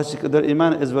 But their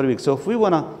iman is very weak. So if we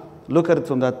want to look at it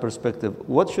from that perspective,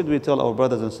 what should we tell our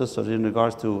brothers and sisters in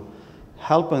regards to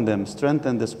helping them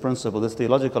strengthen this principle, this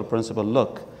theological principle?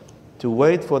 Look, to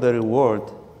wait for the reward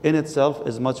in itself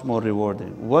is much more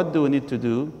rewarding. What do we need to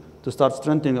do to start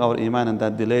strengthening our iman and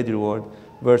that delayed reward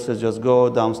versus just go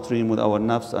downstream with our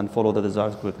nafs and follow the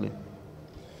desires quickly?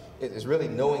 It's really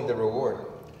knowing the reward.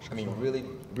 Really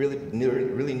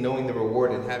knowing the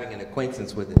reward and having an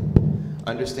acquaintance with it.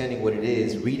 Understanding what it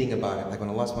is, reading about it. Like when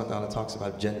Allah subhanahu wa ta'ala talks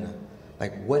about Jannah.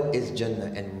 Like, what is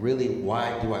Jannah, and really,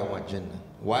 why do I want Jannah?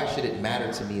 Why should it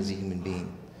matter to me as a human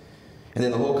being? And then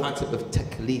the whole concept of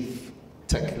taklif.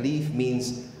 Taklif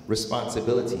means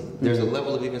responsibility. There's a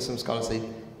level of, even some scholars say,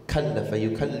 kallafa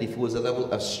yukallifu is a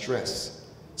level of stress.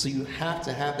 So you have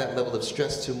to have that level of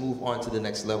stress to move on to the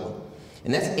next level.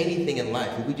 And that's anything in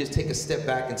life. If we just take a step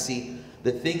back and see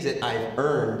the things that I've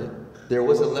earned, there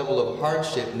was a level of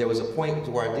hardship and there was a point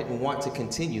where I didn't want to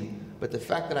continue. But the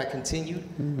fact that I continued,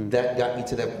 that got me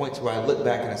to that point where I look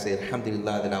back and I say,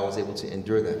 alhamdulillah, that I was able to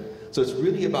endure that. So it's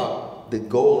really about the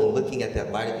goal and looking at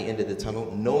that light at the end of the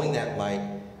tunnel, knowing that light,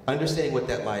 understanding what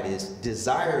that light is,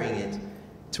 desiring it,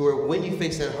 to where when you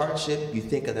face that hardship, you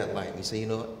think of that light. You say, you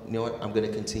know what, I'm going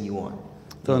to continue on.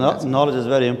 So knowledge is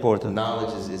very important.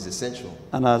 Knowledge is essential.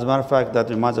 And as a matter of fact, that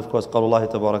reminds, of course, قول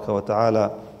الله تبارك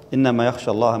وتعالى إنما يخشى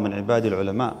الله من عباد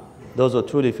العلماء. Those who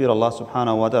truly fear Allah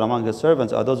subhanahu wa ta'ala among His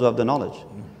servants are those who have the knowledge.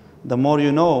 The more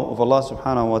you know of Allah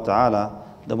subhanahu wa ta'ala,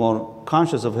 the more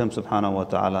conscious of Him subhanahu wa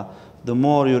ta'ala, the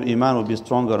more your iman will be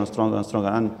stronger and stronger and stronger.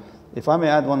 And if I may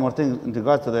add one more thing in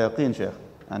regards to the yaqeen, Shaykh,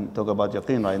 and talk about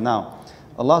yaqeen right now.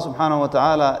 Allah subhanahu wa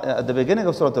ta'ala at the beginning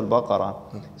of Surah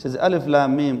Al-Baqarah says, Alif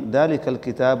Lam Mim, ذَلِكَ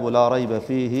الْكِتَابُ لَا رَيْبَ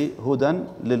فِيهِ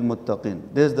هُدًى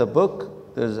لِلْمُتَّقِينَ. This is the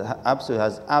book, has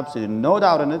absolutely no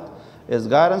doubt in it, is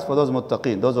guidance for those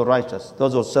muttaqeen, those who are righteous,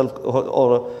 those who are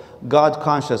or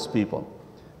God-conscious people.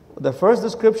 The first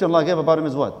description Allah gave about him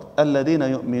is what?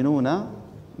 الَّذِينَ يُؤْمِنُونَ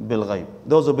بِالْغَيْبِ.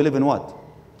 Those who believe in what?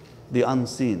 The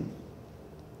unseen.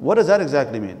 What does that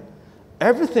exactly mean?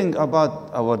 Everything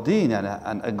about our deen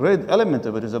and a great element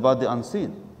of it is about the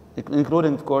unseen,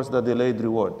 including, of course, the delayed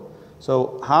reward.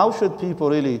 So how should people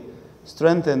really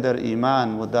strengthen their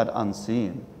iman with that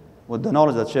unseen? With the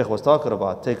knowledge that Shaykh was talking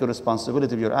about, take a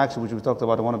responsibility of your action, which we talked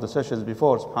about in one of the sessions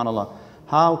before, subhanAllah.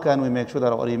 How can we make sure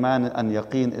that our iman and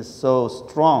yaqeen is so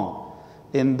strong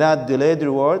in that delayed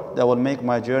reward that will make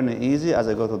my journey easy as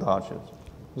I go through the hardships?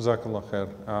 Jazakallah khair.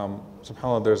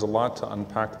 SubhanAllah, there's a lot to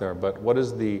unpack there, but what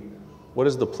is the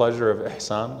pleasure of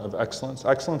ihsan, of excellence?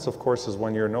 Excellence, of course, is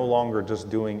when you're no longer just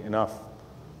doing enough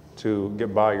to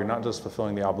get by. You're not just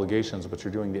fulfilling the obligations, but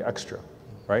you're doing the extra,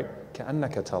 right?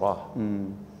 كَأَنَّكَ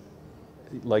تَرَاهُ.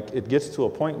 Like it gets to a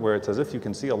point where it's as if you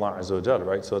can see Allah Azza wa Jal,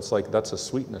 right? So it's like that's a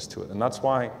sweetness to it. And that's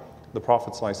why the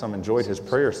Prophet ﷺ enjoyed his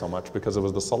prayer so much, because it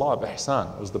was the salah of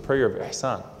ihsan. It was the prayer of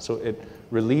ihsan. So it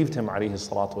relieved him, alayhi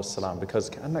salatu wassalam, because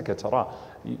كَأَنَّكَ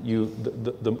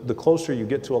تَرَاهُ. The closer you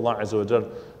get to Allah Azza wa Jal,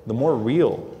 the more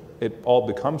real it all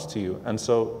becomes to you. And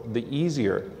so the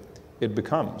easier it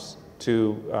becomes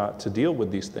to deal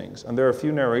with these things. And there are a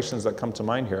few narrations that come to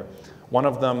mind here. One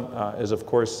of them is, of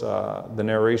course, the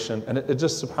narration, and it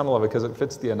just, subhanAllah, because it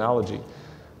fits the analogy.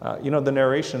 The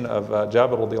narration of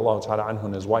Jabir radiallahu ta'ala anhu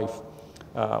and his wife,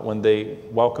 when they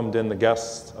welcomed in the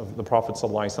guests of the Prophet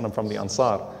ﷺ from the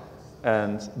Ansar,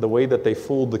 and the way that they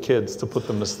fooled the kids to put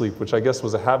them to sleep, which I guess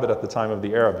was a habit at the time of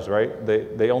the Arabs, right?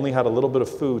 They only had a little bit of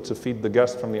food to feed the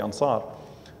guests from the Ansar,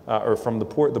 or from the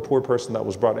poor person that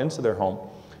was brought into their home.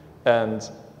 And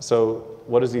so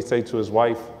what does he say to his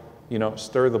wife?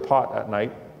 Stir the pot at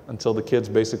night until the kids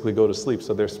basically go to sleep.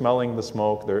 So they're smelling the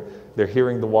smoke, they're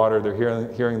hearing the water,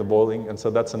 they're hearing the boiling, and so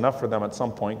that's enough for them at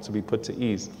some point to be put to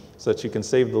ease, so that you can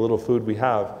save the little food we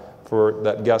have for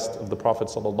that guest of the Prophet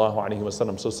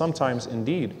ﷺ. So sometimes,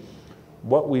 indeed,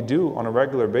 what we do on a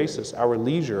regular basis, our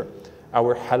leisure,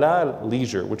 our halal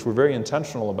leisure, which we're very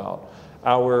intentional about,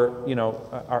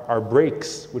 our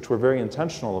breaks, which we're very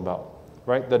intentional about,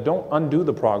 right? That don't undo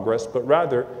the progress, but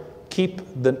rather keep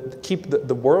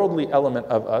the worldly element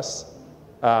of us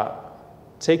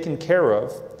taken care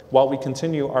of while we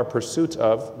continue our pursuit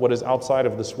of what is outside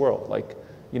of this world. Like,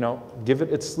 give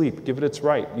it its sleep, give it its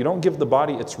right. You don't give the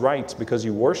body its right because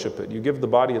you worship it. You give the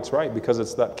body its right because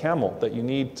it's that camel that you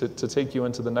need to take you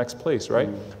into the next place, right?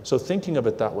 So thinking of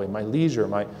it that way, my leisure,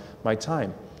 my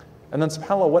time. And then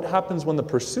subhanAllah, what happens when the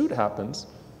pursuit happens?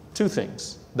 Two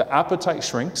things. The appetite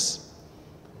shrinks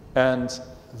and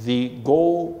the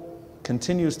goal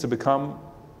continues to become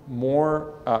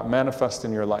more manifest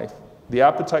in your life. The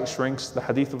appetite shrinks. The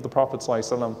hadith of the Prophet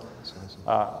ﷺ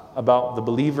about the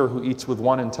believer who eats with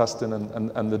one intestine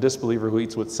and the disbeliever who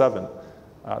eats with seven.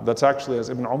 That's actually, as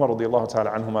Ibn Umar radiallahu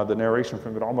ta'ala anhuma, the narration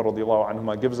from Ibn Umar radiallahu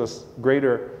anhuma gives us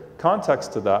greater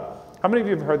context to that. How many of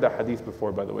you have heard that hadith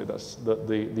before, by the way?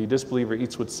 The disbeliever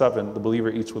eats with seven, the believer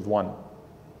eats with one.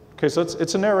 Okay, so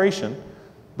it's a narration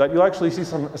that you'll actually see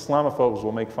some Islamophobes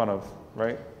will make fun of,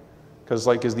 right? Because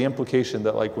is the implication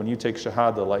that when you take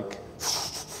shahada,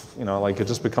 it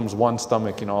just becomes one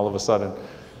stomach, all of a sudden.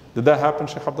 Did that happen,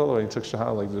 Shaykh Abdullah, when you took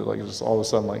shahada, just all of a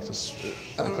sudden, just...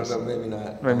 I don't know, maybe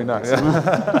not. Maybe not, yeah.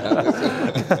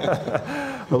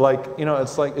 But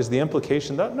is the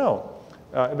implication that? No.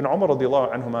 Ibn Umar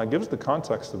radiallahu anhuma gives the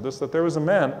context of this, that there was a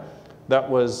man that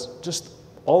was just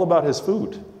all about his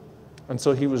food. And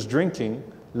so he was drinking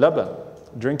laban,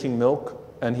 drinking milk,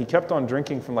 and he kept on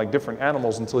drinking from like different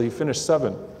animals until he finished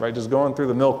 7, right? Just going through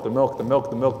the milk, the milk, the milk,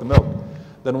 the milk, the milk.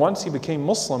 Then once he became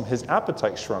Muslim, his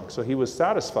appetite shrunk. So he was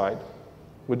satisfied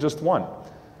with just 1.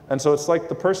 And so it's like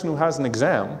the person who has an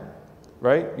exam,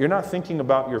 right? You're not thinking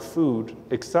about your food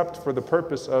except for the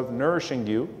purpose of nourishing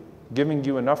you, giving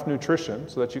you enough nutrition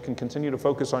so that you can continue to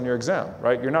focus on your exam,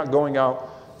 right? You're not going out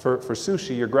for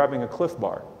sushi, you're grabbing a Cliff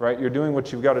Bar, right? You're doing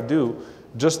what you've got to do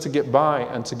just to get by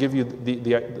and to give you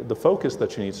the focus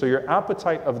that you need. So your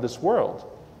appetite of this world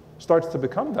starts to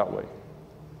become that way.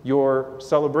 Your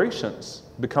celebrations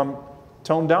become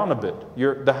toned down a bit.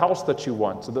 The house that you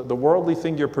want, so the worldly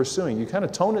thing you're pursuing, you kind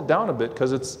of tone it down a bit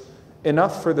because it's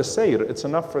enough for the sayr, it's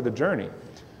enough for the journey.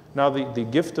 Now the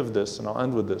gift of this, and I'll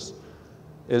end with this,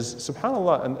 is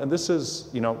subhanAllah, and this is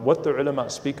what the ulama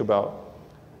speak about.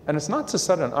 And it's not to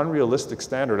set an unrealistic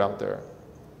standard out there.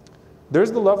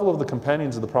 There's the level of the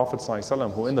companions of the Prophet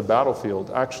ﷺ who in the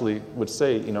battlefield actually would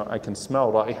say, I can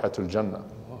smell ra'ihatul Jannah.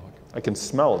 I can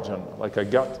smell Jannah. Like I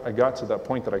got to that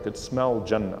point that I could smell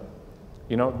Jannah.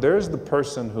 There's the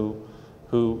person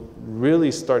who really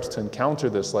starts to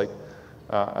encounter this, like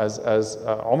as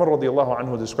Umar radiallahu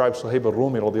anhu describes Suhaib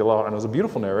al-Rumi radiallahu anhu. It was a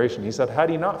beautiful narration. He said,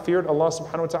 had he not feared Allah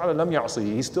subhanahu wa ta'ala, lam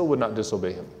ya'sihi, he still would not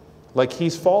disobey him. Like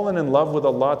he's fallen in love with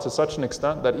Allah to such an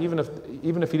extent that even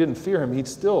if he didn't fear him, he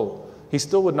still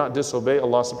would not disobey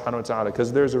Allah subhanahu wa ta'ala,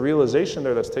 because there's a realization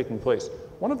there that's taking place.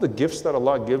 One of the gifts that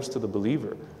Allah gives to the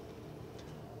believer,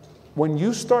 when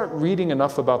you start reading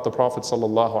enough about the Prophet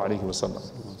sallallahu alaihi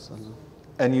wasallam,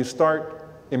 and you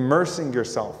start immersing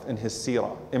yourself in his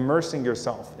seerah, immersing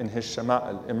yourself in his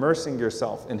shama'il, immersing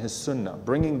yourself in his sunnah,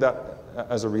 bringing that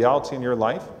as a reality in your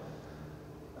life,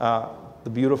 the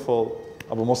beautiful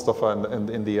Abu Mustafa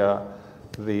in the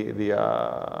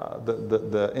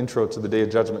intro to the Day of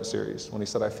Judgment series, when he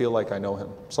said, I feel like I know him,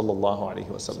 sallallahu alaihi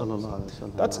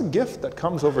wasallam. That's a gift that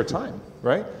comes over time,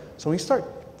 right? So when you start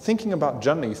thinking about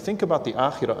Jannah, you think about the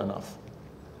akhirah enough,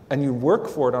 and you work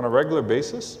for it on a regular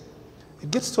basis,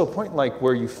 it gets to a point like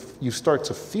where you start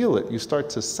to feel it, you start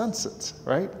to sense it,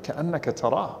 right? كَأَنَّكَ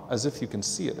تَرَاهُ, as if you can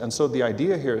see it. And so the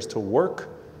idea here is to work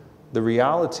the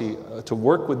reality, to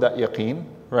work with that yaqeen,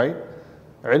 right?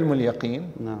 علم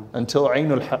اليقين until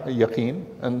عين اليقين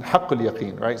and حق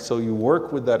اليقين, right? So you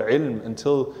work with that ilm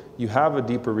until you have a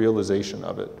deeper realization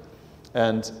of it.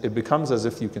 And it becomes as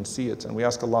if you can see it. And we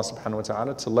ask Allah subhanahu wa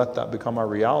ta'ala to let that become our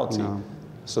reality,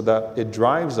 so that it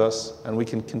drives us and we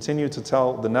can continue to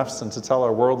tell the nafs and to tell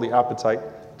our worldly appetite,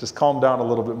 just calm down a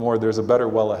little bit more, there's a better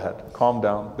well ahead. Calm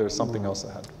down, there's something else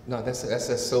ahead. No, that's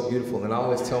so beautiful. And I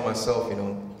always tell myself,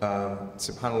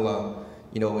 subhanAllah,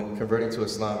 when converting to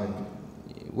Islam, and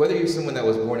whether you're someone that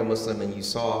was born a Muslim and you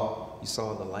saw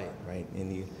the light, right?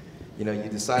 And you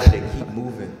decided to keep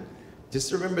moving.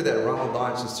 Just remember that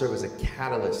Ramadan should serve as a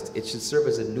catalyst. It should serve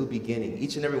as a new beginning.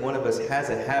 Each and every one of us has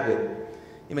a habit,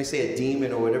 you may say a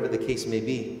demon or whatever the case may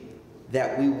be,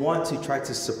 that we want to try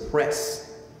to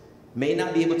suppress. May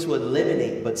not be able to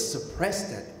eliminate, but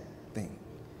suppress that thing.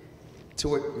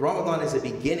 Ramadan is a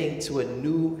beginning to a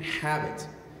new habit.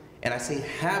 And I say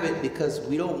habit because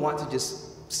we don't want to just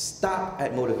stop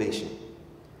at motivation.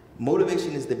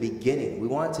 Motivation is the beginning. We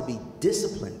want to be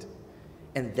disciplined.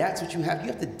 And that's what you have. You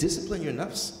have to discipline your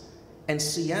nafs. And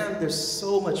siyam, there's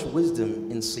so much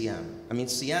wisdom in siyam. I mean,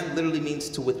 siyam literally means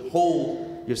to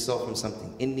withhold yourself from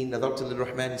something. Inni nadartu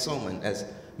lirrahmani sawman, as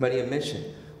Maryam mentioned,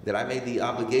 that I made the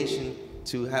obligation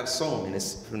to have sawm, and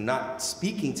it's from not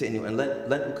speaking to anyone,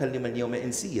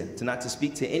 to not to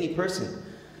speak to any person.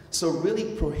 So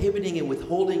really prohibiting and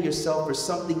withholding yourself for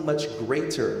something much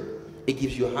greater. It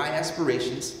gives you high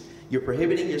aspirations. You're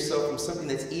prohibiting yourself from something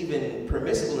that's even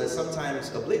permissible and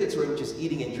sometimes obligatory, which is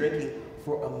eating and drinking,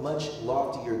 for a much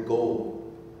loftier goal.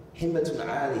 Himmatun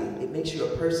ali, it makes you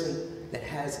a person that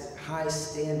has high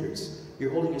standards.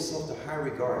 You're holding yourself to high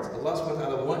regards. Allah subhanahu wa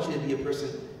ta'ala wants you to be a person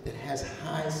that has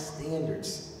high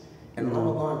standards. And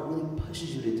Ramadan really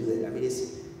pushes you to do that. I mean,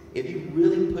 if you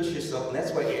really push yourself, and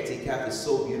that's why i'tikaf is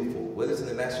so beautiful. Whether it's in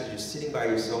the masjid, you're sitting by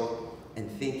yourself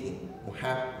and thinking,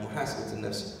 muhasabah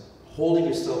nafs, holding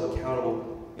yourself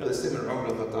accountable. The statement of Umar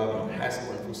al-Khattab,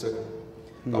 muhasabah anfusakum.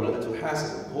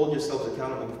 Hold yourself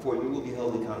accountable before you will be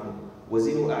held accountable.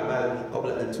 Wazinu a'malakum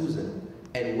qabla an tuzan,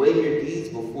 and weigh your deeds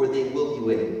before they will be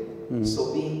weighed.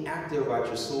 So being active about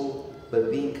your soul,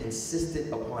 but being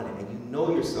consistent upon it, and you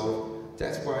know yourself.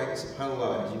 That's why,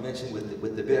 subhanAllah, as you mentioned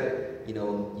with the bed, you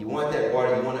want that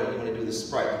water, you want to do the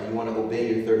Sprite, and you want to obey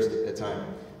your thirst at the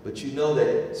time. But you know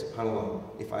that, subhanAllah,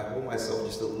 if I hold myself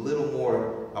just a little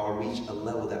more, I'll reach a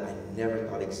level that I never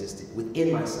thought existed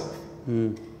within myself.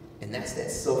 And that's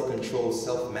that self-control,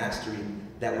 self-mastery,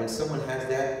 that when someone has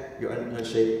that, you're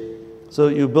unshakable. So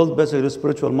you build basically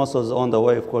spiritual muscles on the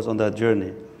way, of course, on that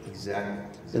journey. Exactly.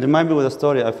 It reminded me with a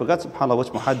story. I forgot, subhanAllah, which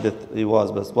muhaddith he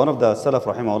was, but one of the Salaf,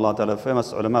 rahimahullah ta'ala,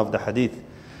 famous ulama of the hadith.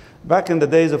 Back in the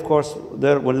days, of course,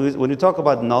 when we talk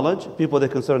about knowledge, people, they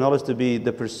consider knowledge to be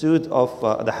the pursuit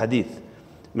of the hadith.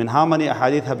 I mean, how many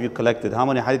hadith have you collected? How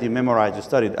many hadith you memorized, you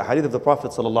studied? A hadith of the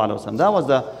Prophet sallallahu alaihi wasallam. That was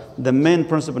the main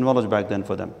principle of knowledge back then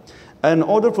for them. And in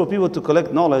order for people to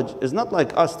collect knowledge, it's not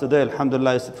like us today,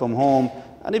 alhamdulillah, you sit from home,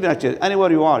 and even actually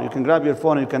anywhere you are, you can grab your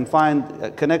phone and you can find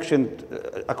a connection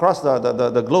across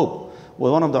the globe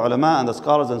with one of the ulama and the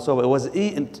scholars and so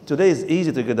on. Today it's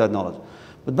easy to get that knowledge.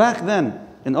 But back then,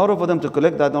 in order for them to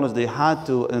collect that knowledge, they had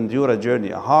to endure a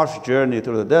journey, a harsh journey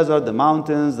through the desert, the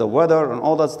mountains, the weather, and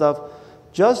all that stuff,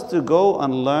 just to go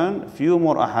and learn a few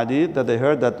more ahadith that they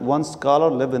heard that one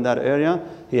scholar lived in that area.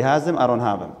 He has them, I don't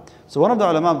have them. So one of the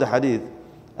ulama of the hadith,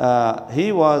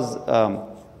 he was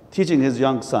teaching his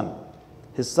young son.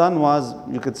 His son was,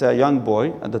 you could say, a young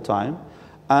boy at the time,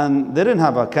 and they didn't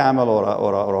have a camel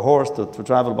or a horse to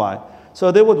travel by.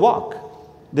 So they would walk.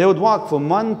 They would walk from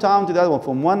one town to the other one,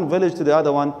 from one village to the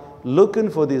other one, looking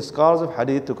for these scholars of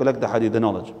hadith to collect the hadith, the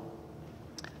knowledge.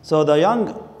 So the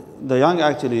young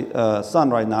actually son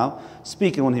right now,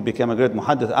 speaking when he became a great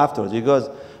muhaddith afterwards, he goes,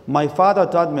 my father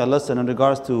taught me a lesson in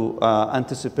regards to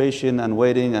anticipation and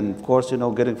waiting, and of course,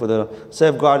 getting for the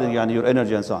safeguarding and your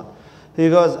energy and so on. He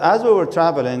goes, as we were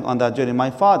traveling on that journey,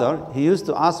 my father, he used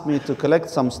to ask me to collect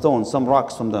some stones, some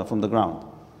rocks from the ground.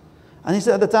 And he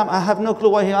said at the time, I have no clue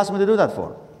why he asked me to do that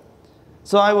for.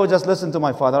 So I would just listen to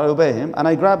my father, I obey him, and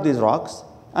I grab these rocks,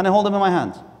 and I hold them in my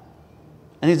hand.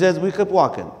 And he says, we keep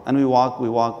walking, and we walk,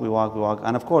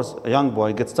 and of course, a young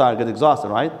boy gets tired, gets exhausted,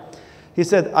 right? He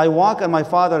said, I walk, and my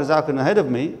father is walking ahead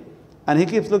of me, and he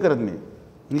keeps looking at me.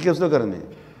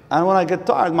 And when I get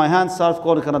tired, my hands start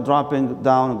kind of dropping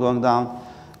down, going down.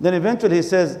 Then eventually he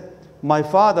says, my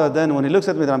father then, when he looks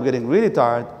at me that I'm getting really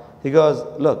tired, he goes,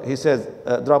 look, he says,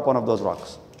 drop one of those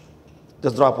rocks.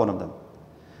 Just drop one of them.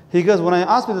 He goes, when I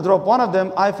asked me to drop one of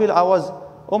them, I feel I was,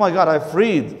 oh my God, I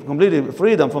completely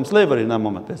freed them from slavery in that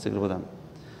moment, basically, with them.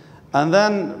 And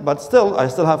then, but still, I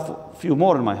still have a few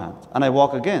more in my hand. And I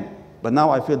walk again. But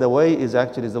now I feel the weight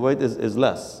is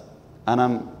less. And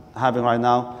I'm having right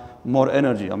now more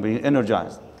energy. I'm being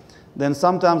energized. Then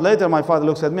sometimes later, my father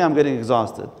looks at me, I'm getting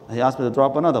exhausted. He asked me to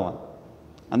drop another one.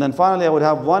 And then finally, I would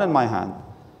have one in my hand.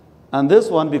 And this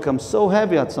one becomes so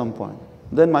heavy at some point.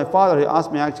 Then my father, he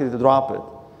asked me actually to drop it.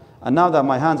 And now that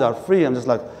my hands are free, I'm just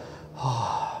like,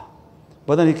 oh.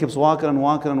 But then he keeps walking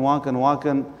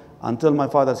until my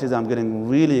father sees I'm getting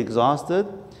really exhausted.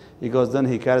 He goes, then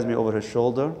he carries me over his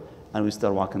shoulder and we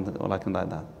start walking like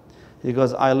that. He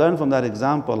goes, I learned from that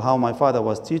example how my father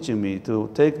was teaching me to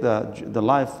take the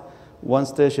life one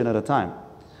station at a time.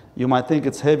 You might think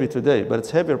it's heavy today, but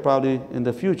it's heavier probably in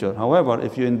the future. However,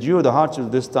 if you endure the hardship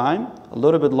this time, a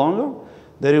little bit longer,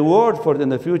 the reward for it in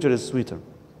the future is sweeter.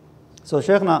 So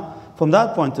Shaykhna, from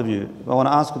that point of view, I want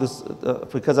to ask this,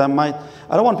 because I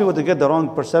don't want people to get the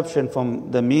wrong perception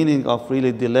from the meaning of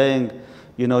really delaying,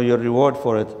 your reward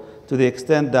for it, to the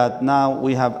extent that now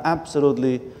we have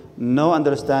absolutely no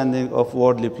understanding of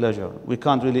worldly pleasure. We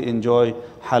can't really enjoy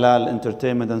halal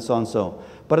entertainment and so on and so.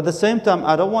 But at the same time,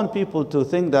 I don't want people to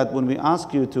think that when we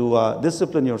ask you to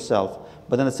discipline yourself,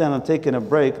 but at the same time taking a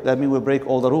break, that means we break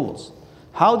all the rules.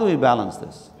 How do we balance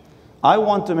this? I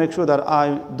want to make sure that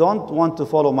I don't want to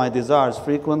follow my desires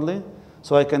frequently,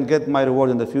 so I can get my reward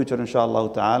in the future,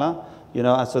 inshallah ta'ala.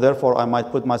 And so therefore I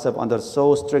might put myself under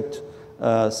so strict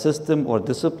system or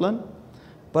discipline.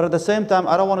 But at the same time,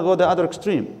 I don't want to go the other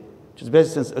extreme, which is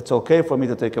basically, since it's okay for me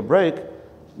to take a break,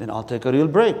 then I'll take a real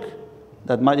break.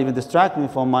 That might even distract me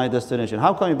from my destination.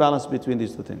 How can we balance between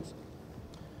these two things?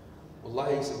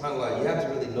 Wallahi, subhanAllah, you have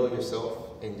to really know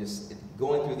yourself, and just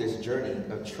going through this journey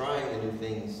of trying the new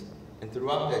things. And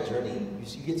throughout that journey,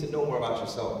 you get to know more about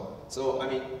yourself. So,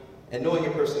 and knowing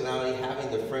your personality,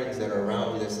 having the friends that are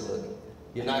around you that say, look,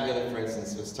 you're not going to, for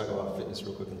instance, let's talk about fitness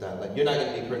real quick and that. Like, you're not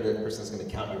going to be the person that's going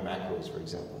to count your macros, for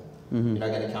example. Mm-hmm. You're not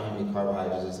going to count how many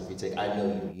carbohydrates if you take. I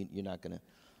know you're not going to.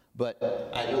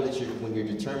 But I know that when you're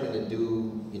determined to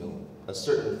do, a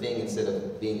certain thing instead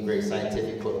of being very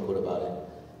scientific, quote unquote, about it,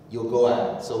 you'll go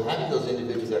at it. So having those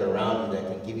individuals that are around you that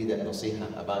can give you that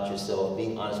nasiha about yourself,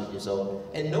 being honest with yourself,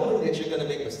 and knowing that you're going to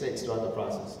make mistakes throughout the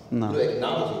process. No.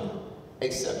 Acknowledging that,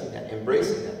 accepting that,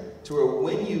 embracing that, to where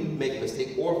when you make a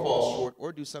mistake or fall short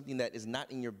or do something that is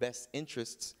not in your best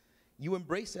interests, you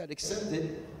embrace that, accept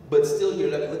it, but still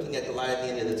you're looking at the light at the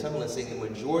end of the tunnel and saying the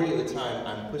majority of the time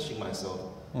I'm pushing myself.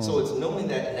 So it's knowing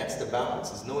that, and that's the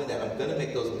balance, is knowing that I'm going to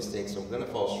make those mistakes, so I'm going to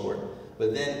fall short,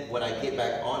 but then when I get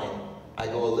back on it, I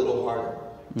go a little harder,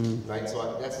 right? So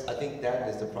I think that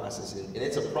is the process, and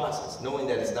it's a process, knowing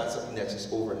that it's not something that's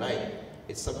just overnight,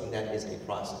 it's something that is a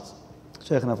process.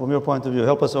 Shaykhna, from your point of view,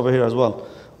 help us over here as well.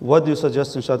 What do you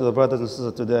suggest, inshallah, to the brothers and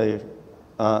sisters today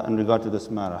in regard to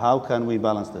this matter? How can we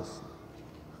balance this?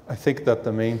 I think that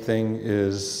the main thing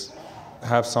is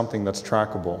have something that's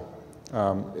trackable.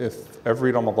 If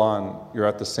every Ramadan you're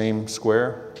at the same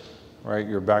square, right,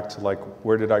 you're back to like,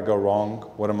 where did I go wrong?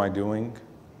 What am I doing?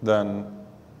 Then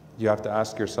you have to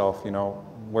ask yourself, you know,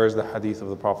 where's the hadith of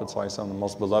the Prophet ﷺ, the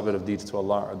most beloved of deeds to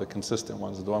Allah are the consistent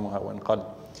ones.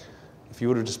 If you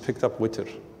would have just picked up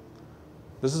witr.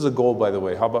 This is a goal, by the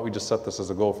way. How about we just set this as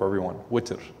a goal for everyone?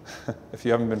 Witr. If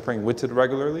you haven't been praying witr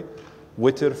regularly,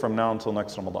 witr from now until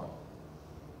next Ramadan.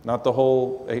 Not the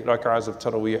whole 8 rak'ahs of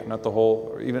Taraweeh, not the whole,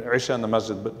 or even Isha in the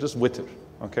masjid, but just witr,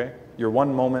 okay? Your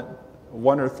one moment,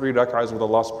 1 or 3 rak'ahs with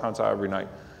Allah subhanahu wa ta'ala every night.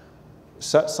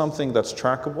 Set something that's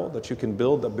trackable, that you can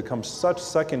build, that becomes such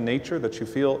second nature that you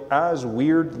feel as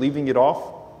weird leaving it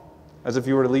off as if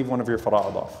you were to leave one of your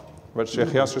fara'id off. But Shaykh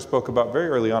Yaser spoke about very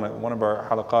early on in one of our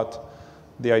halaqat,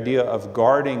 the idea of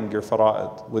guarding your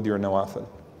fara'id with your nawafil,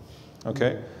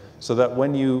 okay? So that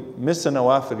when you miss a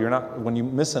nawafil, when you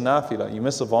miss a nafila, you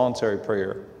miss a voluntary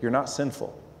prayer, you're not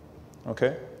sinful,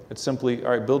 okay? It's simply,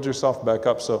 all right, build yourself back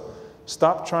up. So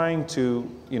stop trying to,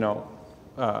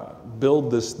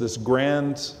 build this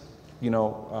grand,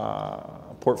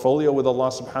 portfolio with Allah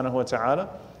subhanahu wa ta'ala,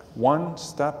 one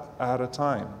step at a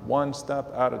time,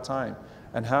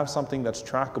 and have something that's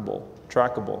trackable.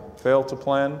 Fail to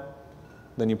plan,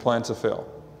 then you plan to fail,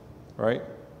 right?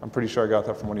 I'm pretty sure I got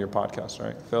that from one of your podcasts,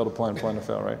 right? Fail to plan, plan to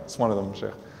fail, right? It's one of them,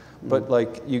 Sheikh. But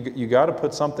like, you got to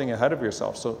put something ahead of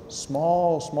yourself. So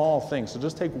small things. So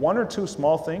just take 1 or 2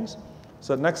 small things.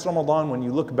 So that next Ramadan, when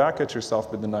you look back at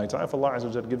yourself in the night, if Allah Azza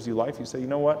wa Jalla gives you life, you say, you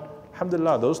know what?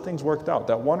 Alhamdulillah, those things worked out.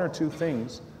 That 1 or 2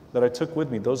 things that I took with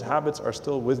me, those habits are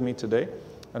still with me today.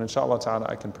 And inshallah ta'ala,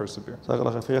 I can persevere. I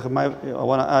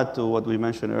want to add to what we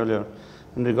mentioned earlier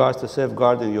in regards to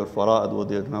safeguarding your fara'id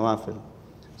with your nawafil.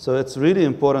 So it's really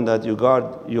important that you guard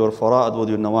your fara'id with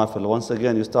your nawafil. Once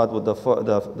again, you start with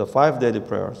the 5 daily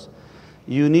prayers.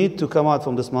 You need to come out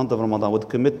from this month of Ramadan with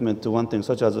commitment to one thing,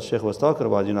 such as the Shaykh was talking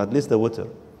about, at least the witr.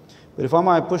 But if I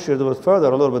might push you a little bit further,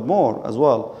 a little bit more as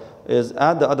well, is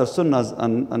add the other sunnahs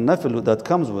and nafil that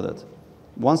comes with it.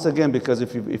 Once again, because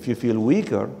if you feel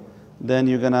weaker, then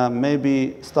you're going to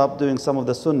maybe stop doing some of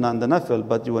the sunnah and the nafil,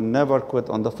 but you will never quit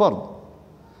on the fard.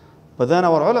 But then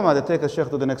our ulama, they take a shaykh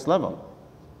to the next level.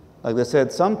 Like they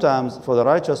said, sometimes for the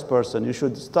righteous person, you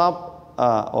should stop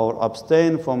or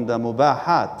abstain from the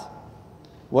mubahat,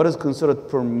 what is considered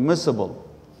permissible.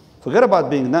 Forget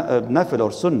about being nafil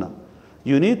or sunnah.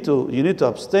 You need to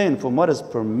abstain from what is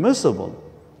permissible,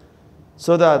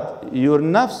 so that your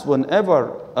nafs,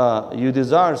 whenever you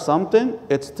desire something,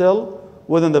 it's still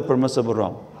within the permissible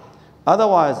realm.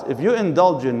 Otherwise, if you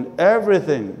indulge in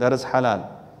everything that is halal,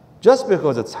 just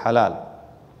because it's halal,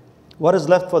 what is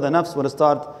left for the nafs when it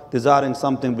start desiring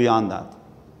something beyond that?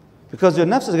 Because your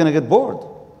nafs is going to get bored.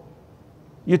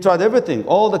 You tried everything,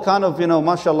 all the kind of,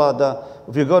 mashallah,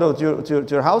 if you go to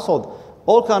your household,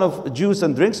 all kind of juice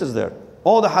and drinks is there,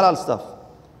 all the halal stuff.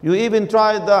 You even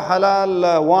tried the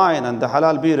halal wine and the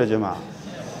halal beer, jama'ah.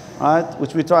 Right?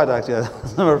 Which we tried actually,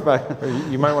 as a matter of fact.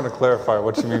 You might want to clarify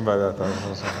what you mean by that, though.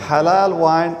 Halal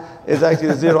wine is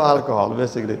actually 0 alcohol,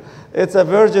 basically. It's a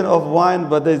version of wine,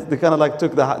 but they kind of like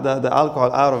took the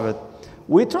alcohol out of it.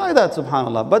 We tried that,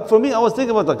 subhanAllah. But for me, I was thinking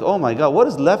about like, oh my God, what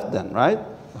is left then, right?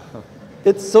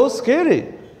 It's so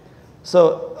scary.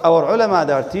 So our ulama,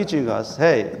 they are teaching us,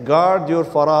 hey, guard your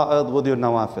fara'id with your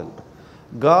nawafil.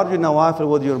 Guard your nawafil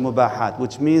with your mubahat,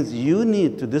 which means you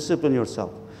need to discipline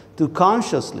yourself to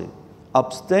consciously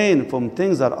abstain from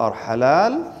things that are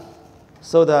halal,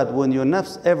 so that when your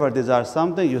nafs ever desires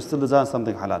something, you still desire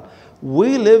something halal.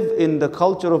 We live in the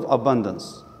culture of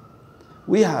abundance.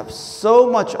 We have so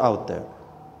much out there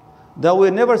that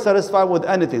we're never satisfied with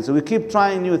anything. So we keep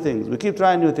trying new things. We keep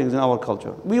trying new things in our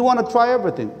culture. We want to try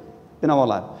everything in our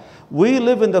life. We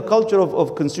live in the culture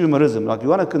of consumerism. Like you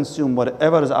want to consume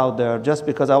whatever is out there just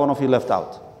because I want to feel left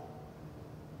out.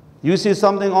 You see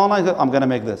something online, I'm going to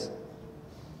make this.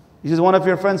 You see one of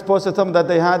your friends posted something that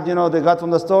they had, they got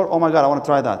from the store. Oh my God, I want to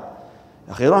try that.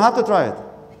 You don't have to try it.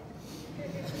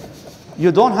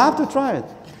 You don't have to try it.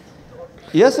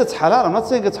 Yes, it's halal. I'm not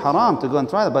saying it's haram to go and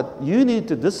try it, but you need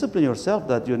to discipline yourself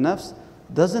that your nafs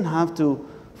doesn't have to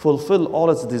fulfill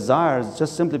all its desires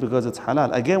just simply because it's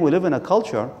halal. Again, we live in a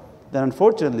culture that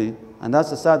unfortunately, and that's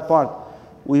the sad part,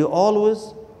 we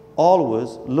always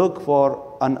look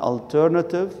for an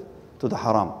alternative to the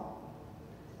haram.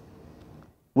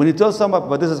 When you tell somebody,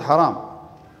 but this is haram.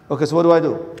 Okay, so what do I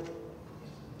do?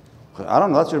 I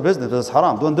don't know, that's your business. This is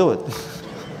haram, don't do it.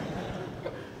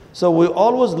 So we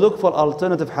always look for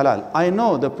alternative halal. I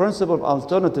know the principle of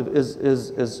alternative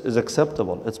is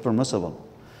acceptable, it's permissible.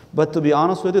 But to be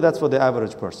honest with you, that's for the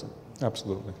average person.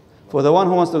 Absolutely. For the one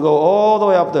who wants to go all the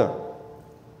way up there,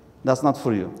 that's not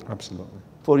for you. Absolutely.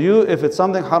 For you, if it's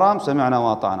something haram, sami'na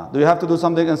wa ata'na. Do you have to do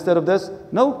something instead of this?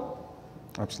 No.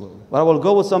 Absolutely. But I will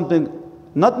go with something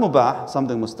not mubah,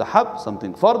 something mustahab,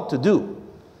 something fard to do.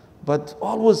 But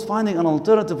always finding an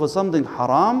alternative for something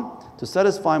haram to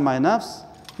satisfy my nafs,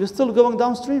 you're still going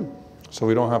downstream. So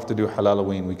we don't have to do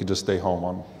Halaloween. We could just stay home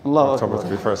on Allah October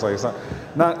Akbar. 31st. Like, it's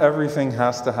not everything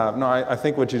has to have. No, I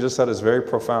think what you just said is very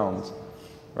profound,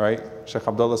 right? Sheikh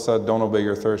Abdullah said, don't obey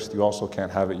your thirst. You also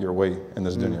can't have it your way in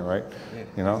this dunya, right?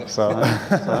 You know, so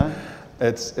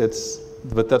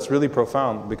but that's really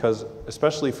profound because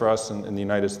especially for us in the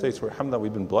United States, where alhamdulillah,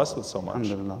 we've been blessed with so much.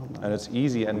 And it's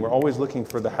easy and we're always looking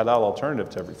for the halal alternative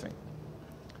to everything.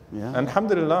 Yeah. And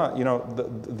alhamdulillah, you know,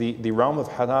 the realm of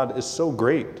halal is so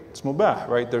great. It's mubah,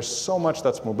 right? There's so much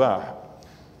that's mubah.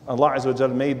 Allah Azza wa Jal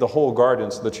made the whole garden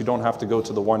so that you don't have to go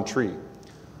to the one tree.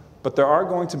 But there are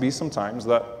going to be some times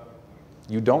that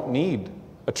you don't need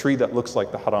a tree that looks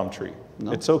like the haram tree.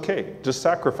 No. It's okay. Just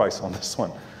sacrifice on this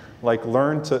one. Like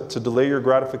learn to delay your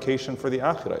gratification for the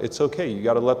akhirah. It's okay. You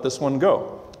got to let this one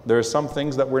go. There are some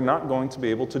things that we're not going to be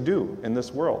able to do in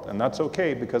this world, and that's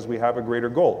okay because we have a greater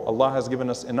goal. Allah has given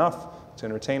us enough to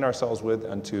entertain ourselves with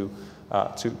and to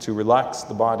relax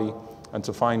the body and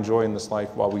to find joy in this life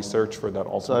while we search for that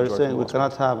ultimate joy. So are you saying we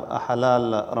cannot have a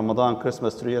halal Ramadan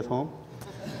Christmas tree at home?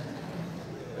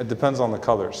 It depends on the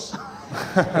colors.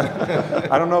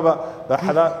 I don't know about the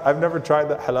halal. I've never tried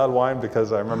that halal wine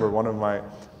because I remember one of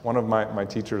my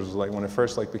teachers was like, when it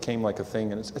first like became like a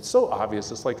thing, and it's so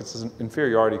obvious. It's like it's an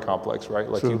inferiority complex, right?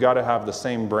 Like you got to have the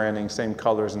same branding, same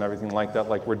colors, and everything like that.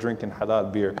 Like we're drinking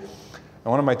halal beer. And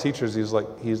one of my teachers,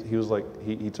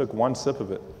 he took one sip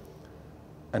of it,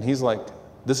 and he's like,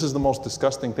 "This is the most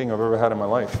disgusting thing I've ever had in my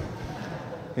life."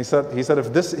 He said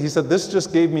this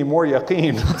just gave me more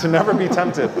yaqeen to never be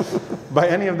tempted by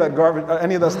any of that garbage,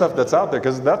 any of that stuff that's out there,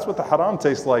 because that's what the haram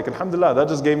tastes like. Alhamdulillah, that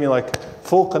just gave me like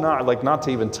full qana', like not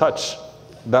to even touch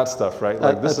that stuff, right?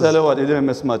 Like I tell you what, you didn't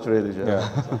miss much really, Sheikh. Yeah.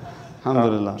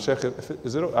 Alhamdulillah. Sheikh,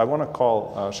 I want to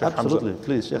call Sheikh Absolutely, Hamza.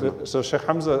 please, Sheikh. So Sheikh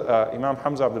Hamza, Imam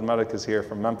Hamza Abdul Malik is here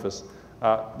from Memphis.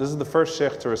 This is the first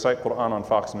Sheikh to recite Quran on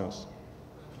Fox News.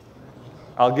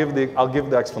 I'll give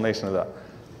the explanation of that.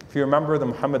 If you remember the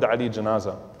Muhammad Ali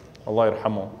Janaza, Allah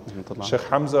yarhamu, Sheikh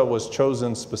Hamza was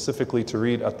chosen specifically to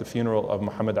read at the funeral of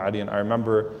Muhammad Ali, and I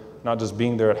remember not just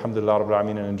being there, alhamdulillah rabbil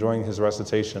alameen, and enjoying his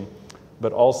recitation,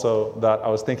 but also that I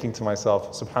was thinking to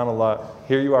myself, subhanallah,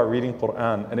 here you are reading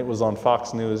Quran, and it was on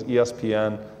Fox News,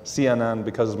 ESPN, CNN,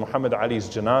 because Muhammad Ali's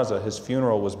Janaza, his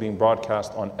funeral, was being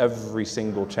broadcast on every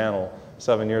single channel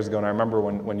 7 years ago, and I remember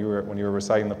when you were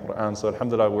reciting the Quran. So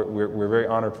alhamdulillah, we're very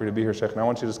honored for you to be here, Sheikh. And I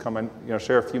want you to just come and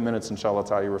share a few minutes, inshallah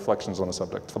ta'ala, your reflections on the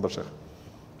subject. Tafadhal, Sheikh.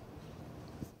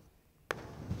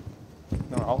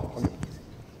 No,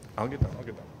 I'll get down.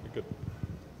 You're good.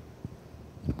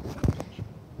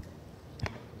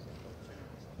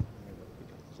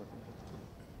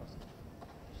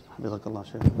 Habibakallah,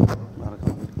 Sheikh.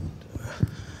 Barakallah.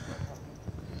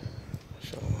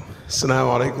 Assalamu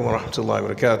alaikum wa rahmatullahi wa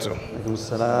barakatuh. Alaikum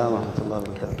assalam wa rahmatullahi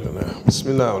wa barakatuh.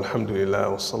 Bismillah,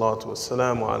 alhamdulillah, wa salatu wa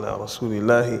salamu ala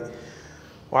rasulillahi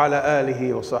wa ala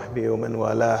alihi wa sahbihi wa man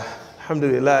walah.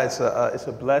 Alhamdulillah, it's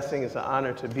a blessing, it's an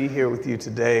honor to be here with you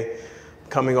today,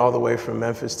 coming all the way from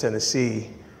Memphis, Tennessee,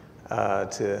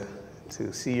 to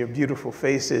see your beautiful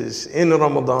faces in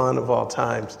Ramadan of all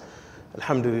times.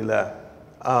 Alhamdulillah.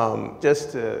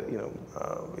 Just to,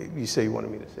 you say you wanted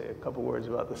me to say a couple words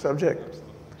about the subject.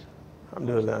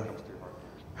 Alhamdulillah.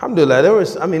 Alhamdulillah, there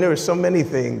were so many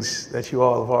things that you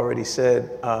all have already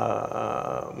said,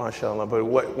 mashallah, but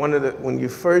when you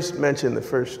first mentioned the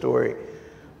first story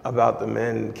about the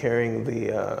men carrying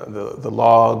the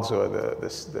logs or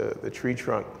the tree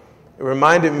trunk, it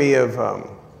reminded me of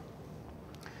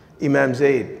Imam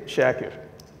Zayd Shakir.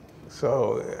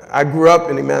 So I grew up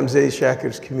in Imam Zayd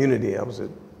Shakir's community.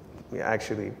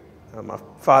 My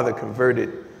father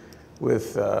converted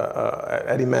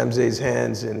at Imam Zayd's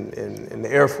hands in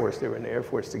the Air Force. They were in the Air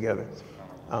Force together.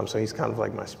 So he's kind of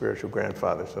like my spiritual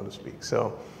grandfather, so to speak.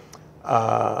 So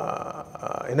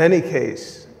in any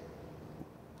case,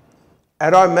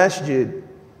 at our masjid,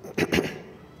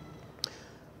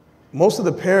 most of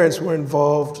the parents were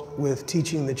involved with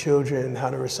teaching the children how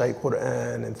to recite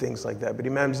Quran and things like that. But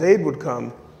Imam Zayd would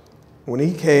come. When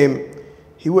he came,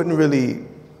 he wouldn't really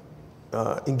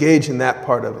engage in that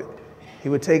part of it. He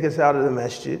would take us out of the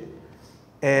masjid,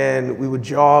 and we would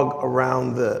jog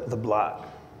around the block.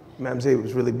 Imam Zayd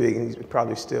was really big, and he's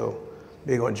probably still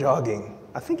big on jogging.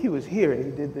 I think he was here, and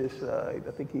he did this, I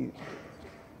think he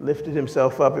lifted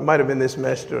himself up. It might have been this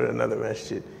masjid or another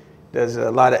masjid. Does a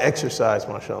lot of exercise,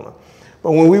 mashallah.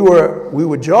 But when we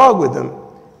would jog with him,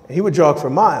 and he would jog for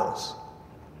miles.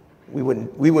 We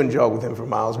wouldn't jog with him for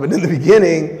miles, but in the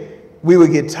beginning, we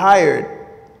would get tired,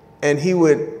 and he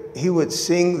would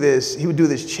sing this, he would do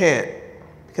this chant,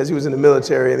 because he was in the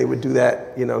military, and they would do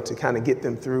that, you know, to kind of get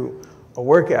them through a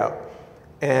workout.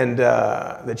 And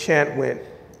the chant went,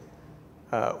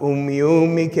 Ummi,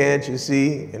 Ummi, can't you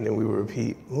see? And then we would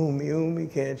repeat, Ummi,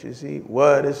 Ummi, can't you see?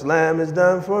 What Islam has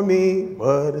done for me,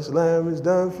 what Islam has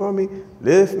done for me,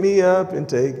 lift me up and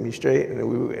take me straight.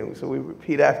 And so we would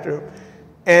repeat after him.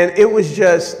 And it was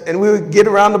just, and we would get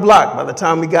around the block. By the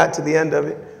time we got to the end of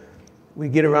it,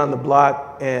 we'd get around the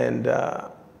block, and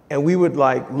we would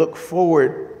like look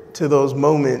forward to those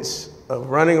moments of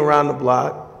running around the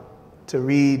block to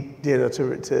read, you know,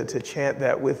 to chant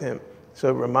that with him. So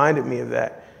it reminded me of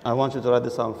that. I want you to write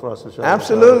this down for us.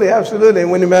 Absolutely, absolutely.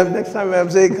 And when next time Imam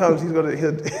Zayd comes,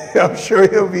 I'm sure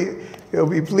he'll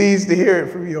be pleased to hear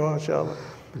it from you all, inshallah.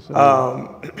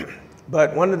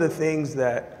 But one of the things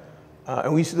that,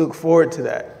 and we used to look forward to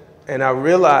that. And I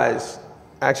realized,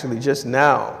 actually just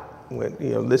now, when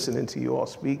listening to you all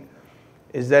speak,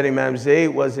 is that Imam Zayd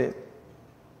wasn't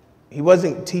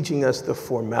teaching us the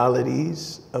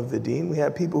formalities of the deen. We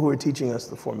had people who were teaching us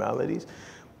the formalities,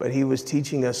 but he was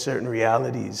teaching us certain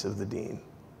realities of the deen.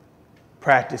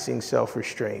 Practicing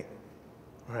self-restraint,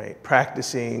 right?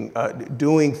 Practicing,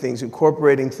 doing things,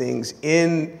 incorporating things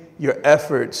in your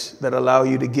efforts that allow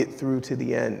you to get through to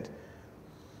the end.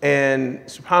 And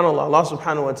subhanAllah, Allah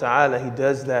subhanahu wa ta'ala, he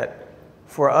does that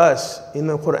for us in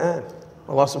the Quran.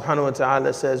 Allah subhanahu wa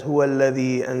ta'ala says, هُوَ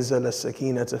الَّذِي أَنزَلَ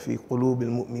السَّكِينَةَ فِي قُلُوبِ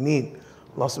الْمُؤْمِنِينَ.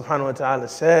 Allah subhanahu wa ta'ala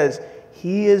says,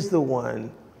 he is the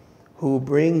one who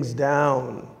brings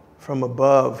down from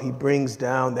above, he brings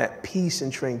down that peace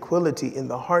and tranquility in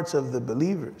the hearts of the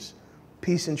believers.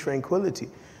 Peace and tranquility.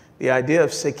 The idea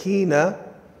of sakina,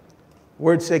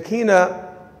 word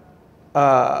sakina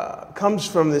comes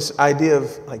from this idea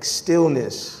of like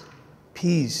stillness,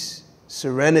 peace,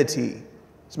 serenity.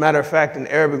 As a matter of fact, in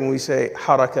Arabic, when we say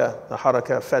haraka, the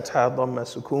haraka, fatha, dhamma,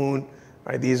 sukoon,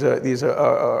 right? These are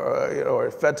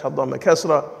or fatha, dhamma,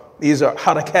 kasra, these are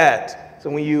harakat. So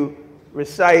when you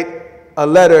recite a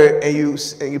letter and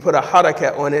you put a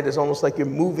harakat on it, it's almost like you're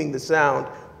moving the sound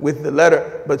with the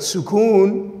letter. But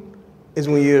sukoon is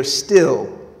when you're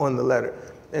still on the letter.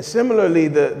 And similarly,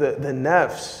 the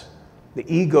nafs, the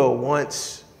ego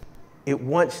wants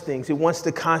things. It wants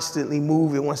to constantly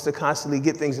move. It wants to constantly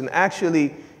get things. And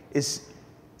actually, it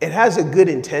has a good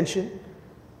intention,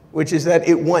 which is that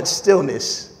it wants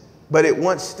stillness. But it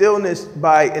wants stillness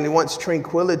and it wants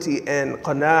tranquility and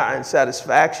qana'ah and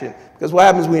satisfaction. Because what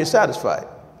happens when you're satisfied?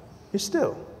 You're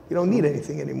still. You don't need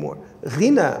anything anymore.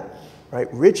 Ghina, right?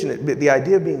 Rich, the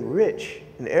idea of being rich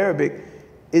in Arabic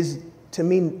is to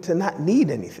mean to not need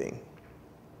anything.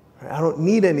 Right? I don't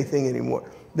need anything anymore.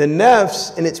 The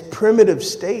nafs in its primitive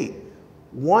state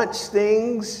wants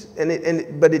things,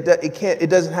 but it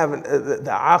doesn't have the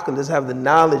aql doesn't have the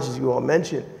knowledge, as you all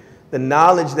mentioned, the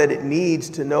knowledge that it needs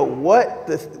to know what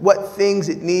things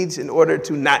it needs in order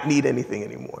to not need anything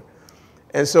anymore.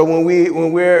 And so when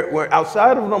we're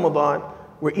outside of Ramadan,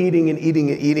 we're eating and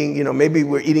eating and eating. Maybe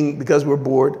we're eating because we're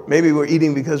bored. Maybe we're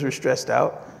eating because we're stressed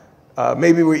out.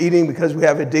 Maybe we're eating because we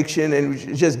have addiction, and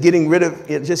just getting rid of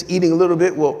it, just eating a little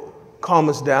bit will calm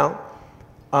us down.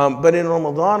 But in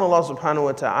Ramadan, Allah subhanahu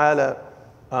wa ta'ala,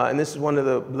 and this is one of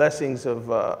the blessings of,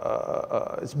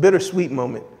 it's a bittersweet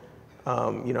moment,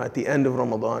 at the end of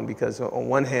Ramadan, because on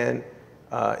one hand,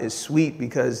 it's sweet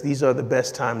because these are the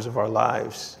best times of our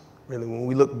lives. Really, when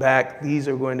we look back, these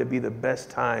are going to be the best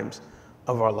times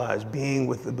of our lives, being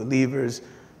with the believers.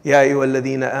 Ya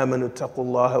ayyuhalladhina amanu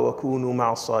taqullaha wa kunu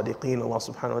ma'as sadiqin. Allah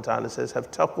subhanahu wa ta'ala says,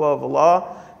 have taqwa of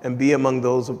Allah and be among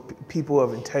those people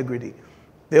of integrity.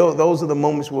 Those are the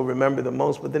moments we'll remember the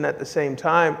most, but then at the same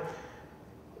time,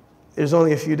 there's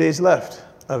only a few days left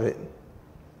of it.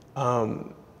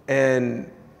 And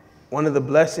one of the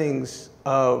blessings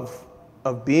of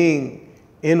being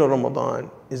in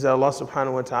Ramadan is that Allah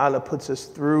subhanahu wa ta'ala puts us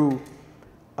through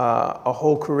a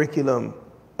whole curriculum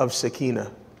of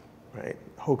sakina, right?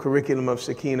 A whole curriculum of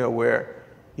sakina where,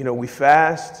 we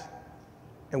fast,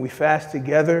 and we fast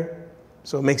together,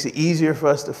 So it makes it easier for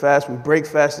us to fast. We break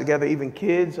fast together. Even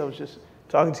kids, I was just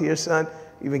talking to your son,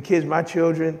 even kids, my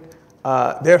children,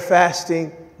 they're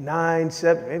fasting 9,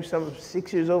 7, maybe some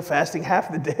 6 years old, fasting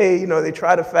half the day. You know, they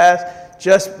try to fast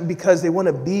just because they want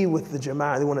to be with the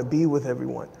jama'ah. They want to be with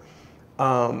everyone.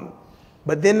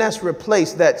 But then that's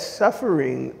replaced, that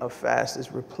suffering of fast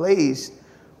is replaced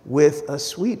with a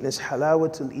sweetness,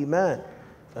 halawatul iman,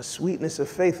 a sweetness of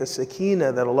faith, a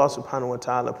sakina that Allah subhanahu wa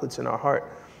ta'ala puts in our heart.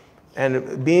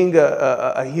 And being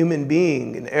a human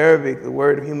being, in Arabic, the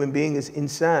word of human being is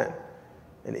insan.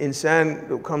 And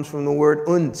insan comes from the word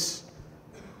uns.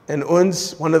 And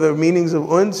uns, one of the meanings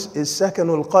of uns is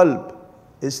sakanul qalb,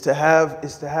 is to have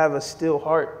a still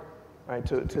heart, right?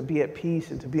 To be at peace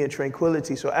and to be in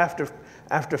tranquility. So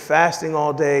after fasting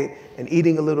all day and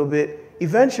eating a little bit,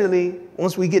 eventually,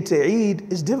 once we get to Eid,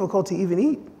 it's difficult to even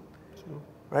eat.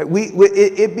 Right?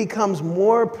 It becomes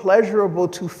more pleasurable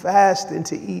to fast than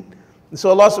to eat. And so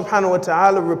Allah subhanahu wa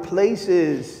ta'ala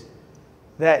replaces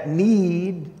that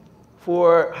need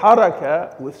for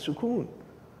haraka with sukoon.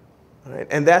 Right?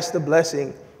 And that's the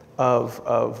blessing of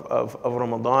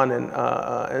Ramadan.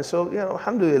 And so, you know,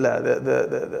 alhamdulillah,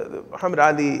 the Muhammad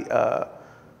Ali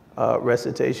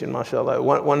recitation, mashallah.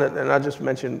 And I just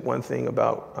mentioned one thing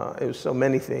about, it was so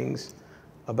many things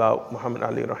about Muhammad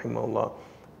Ali rahimahullah,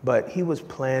 but he was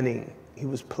planning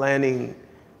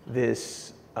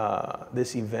this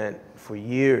event for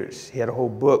years. He had a whole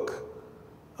book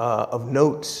of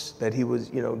notes that he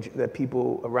was, you know, that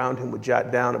people around him would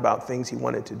jot down about things he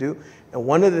wanted to do. And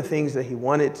one of the things that he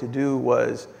wanted to do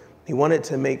was he wanted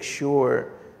to make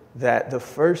sure that the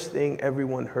first thing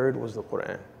everyone heard was the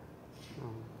Quran.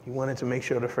 He wanted to make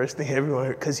sure the first thing everyone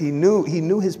heard, because he knew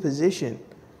his position,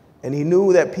 and he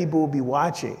knew that people would be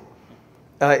watching.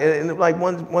 And like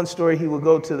one story, he would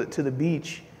go to the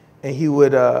beach, and he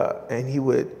would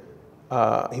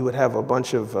have a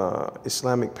bunch of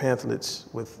Islamic pamphlets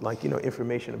with, like, you know,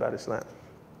 information about Islam,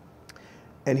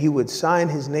 and he would sign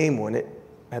his name on it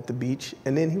at the beach,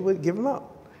 and then he would give them out.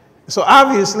 So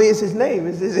obviously it's his name,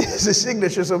 it's his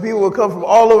signature. So people will come from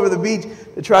all over the beach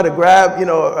to try to grab, you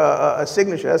know, a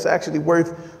signature. That's actually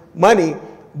worth money,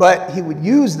 but he would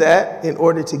use that in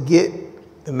order to get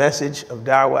the message of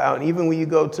da'wah out. And even when you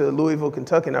go to Louisville,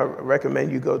 Kentucky, and I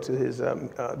recommend you go to his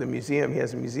the museum. He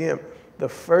has a museum. The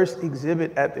first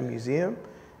exhibit at the museum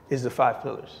is the 5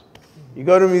 pillars. You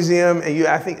go to the museum, and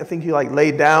I think you like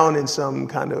lay down in some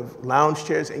kind of lounge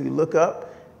chairs, and you look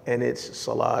up, and it's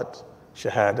salat,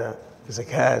 shahada,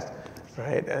 zakat,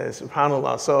 right?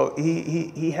 Subhanallah. So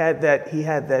he had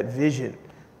that vision,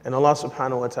 and Allah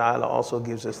subhanahu wa ta'ala also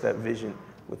gives us that vision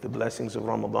with the blessings of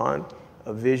Ramadan.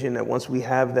 A vision that once we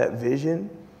have that vision,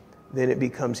 then it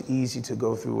becomes easy to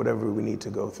go through whatever we need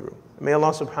to go through. May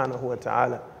Allah subhanahu wa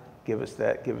ta'ala give us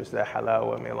that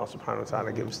halawa. May Allah subhanahu wa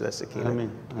ta'ala give us that sakina.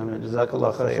 Ameen. Ameen.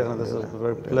 Jazakallah khair. This is a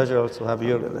very pleasure to have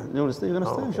you. You're going to stay,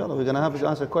 inshallah. We're going to have you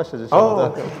answer questions,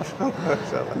 inshallah.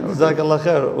 Jazakallah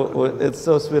khair. It's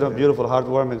so sweet and beautiful,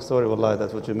 heartwarming story, wallahi,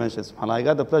 that's what you mentioned. SubhanAllah. I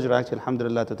got the pleasure, actually,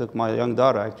 alhamdulillah, to take my young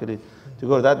daughter, actually, to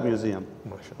go to that museum.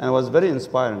 And it was very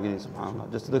inspiring,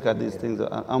 subhanAllah, just to look at these things,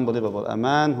 unbelievable. A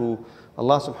man who,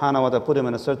 Allah subhanahu wa ta'ala put him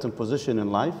in a certain position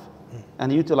in life,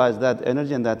 and he utilized that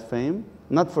energy and that fame,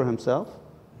 not for himself,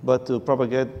 but to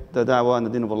propagate the da'wah and the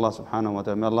deen of Allah subhanahu wa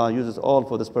ta'ala. May Allah use us all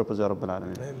for this purpose, Ya Rabbil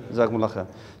Alameen. Jazakumullah khair.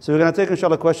 So we're going to take,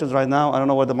 inshallah, questions right now. I don't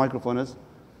know where the microphone is.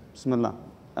 Bismillah.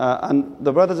 And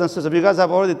the brothers and sisters, if you guys have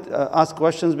already asked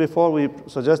questions before, we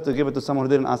suggest to give it to someone who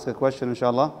didn't ask a question,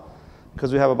 inshallah,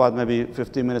 because we have about maybe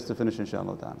 15 minutes to finish,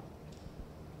 inshallah ta'ala.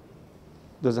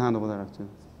 There's a hand over there, too.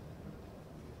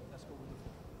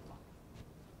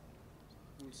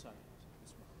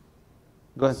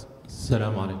 Go ahead.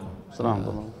 Assalamu alaikum.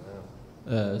 Assalamu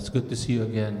alaikum. It's good to see you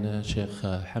again, Sheikh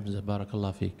Hamza,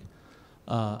 barakallah feek.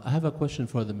 I have a question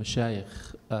for the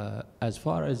mashayikh. As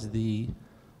far as the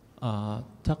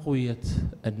taqwiyat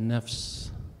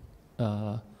al-nafs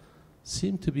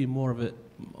seem to be more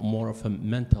of a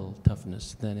mental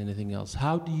toughness than anything else.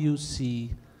 How do you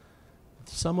see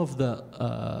some of the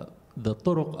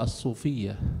turuq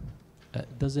as-sufiyya?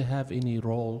 Does it have any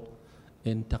role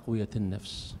in taqwiyat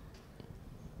al-nafs?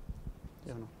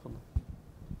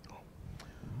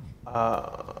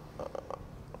 Well,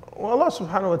 Allah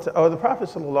subhanahu wa ta'ala, the Prophet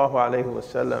sallallahu alayhi wa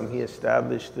sallam, he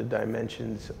established the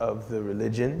dimensions of the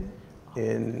religion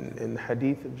in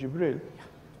Hadith of Jibril.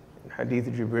 In Hadith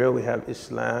of Jibril, we have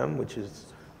Islam, which is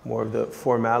more of the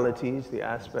formalities, the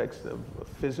aspects of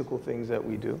physical things that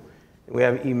we do. And we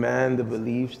have Iman, the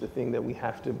beliefs, the thing that we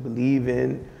have to believe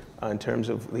in terms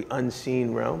of the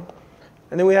unseen realm.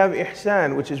 And then we have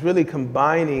Ihsan, which is really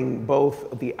combining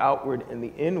both the outward and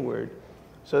the inward,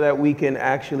 so that we can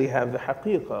actually have the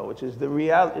haqiqah, which is the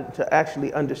reality, to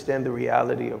actually understand the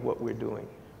reality of what we're doing,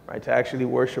 right? To actually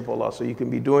worship Allah. So you can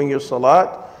be doing your salat,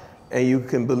 and you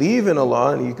can believe in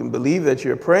Allah, and you can believe that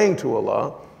you're praying to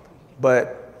Allah,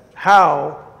 but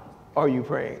how are you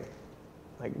praying?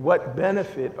 Like, what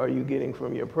benefit are you getting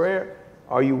from your prayer?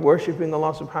 Are you worshiping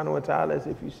Allah subhanahu wa ta'ala as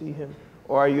if you see Him?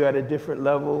 Or are you at a different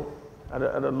level, at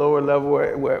a lower level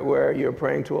where you're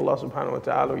praying to Allah subhanahu wa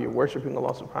ta'ala, or you're worshiping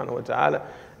Allah subhanahu wa ta'ala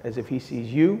as if He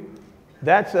sees you?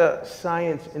 That's a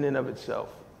science in and of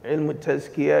itself. Ilm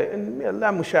al-tazkiyah, and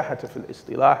la mushahata fil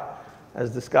istilah,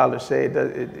 as the scholars say,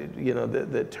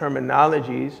 the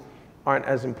terminologies aren't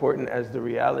as important as the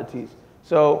realities.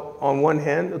 So on one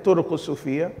hand, the turuq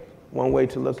al-sufiyya, one way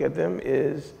to look at them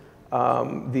is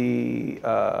the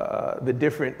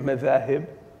different madhahib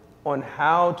on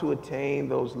how to attain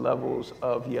those levels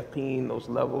of yaqeen, those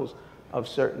levels of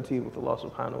certainty with Allah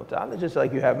subhanahu wa ta'ala. Just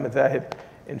like you have madhahib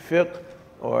in fiqh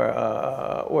or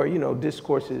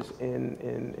discourses in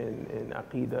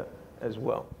aqidah as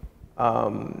well.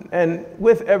 And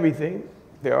with everything,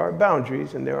 there are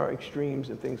boundaries and there are extremes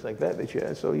and things like that that you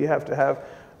have. So you have to have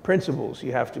principles.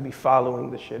 You have to be following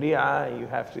the Sharia. You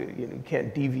have to, you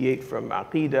can't deviate from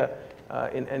aqidah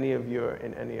in any of your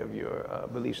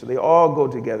beliefs. So they all go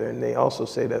together, and they also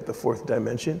say that the fourth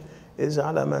dimension is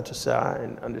alamat as-sa'a,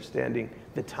 and understanding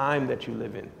the time that you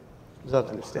live in.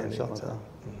 Understanding the time.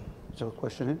 Is there a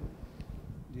question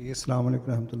here? Assalamu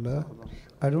alaikum rahmatullah.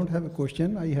 I don't have a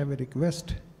question. I have a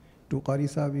request to Qari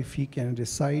Sahib if he can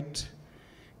recite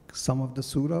some of the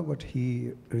surah what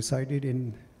he recited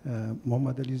in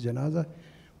Muhammad Ali's Janaza,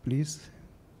 please.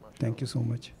 Thank you so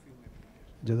much.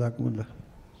 Jazakumullah.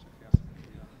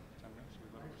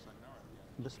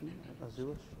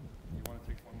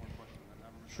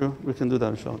 Sure, we can do that,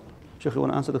 inshallah. Sheikh, you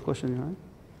want to answer the question you had?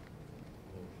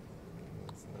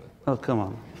 Oh, come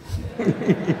on.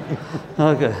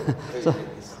 Okay. So,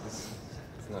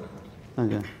 It's not a question.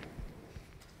 okay.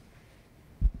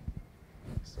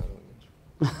 It's not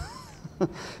a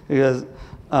question. Because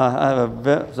I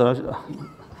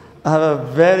have a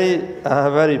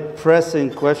very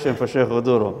pressing question for Sheikh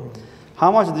Oduro.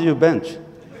 How much do you bench?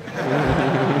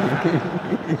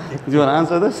 Do you want to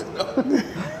answer this? No.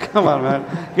 Come on, man.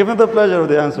 Give him the pleasure of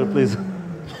the answer, please.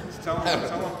 Tell him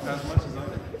as much as I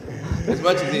do. As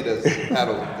much as he does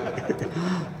paddle.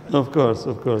 Of course.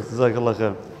 Jazakallah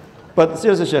khair. But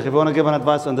seriously, Sheikh, if you want to give an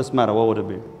advice on this matter, what would it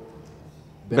be?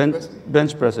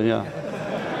 Bench pressing, yeah.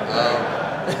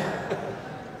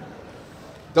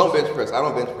 Don't bench press. I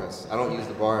don't bench press. I don't use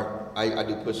the bar. I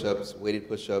do push-ups, weighted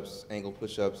push-ups, angle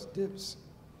push-ups, dips.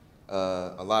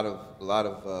 A lot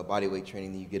of body weight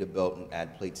training. You get a belt and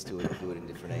add plates to it and do it in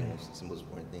different angles. It's the most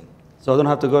important thing. So I don't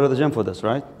have to go to the gym for this,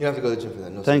 right? You don't have to go to the gym for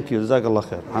that. No, Thank you. Jazakallah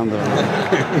khair.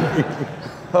 Alhamdulillah.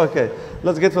 Okay.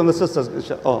 Let's get from the sisters.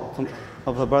 Oh,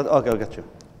 from the brother. Okay, I'll get you.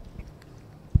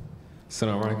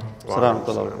 Assalamu alaikum.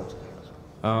 Assalamu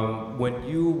alaikum. When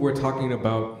you were talking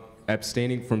about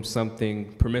abstaining from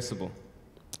something permissible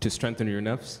to strengthen your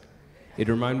nafs, it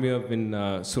reminded me of in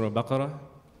Surah Baqarah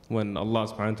when Allah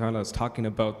subhanahu wa ta'ala is talking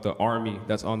about the army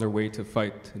that's on their way to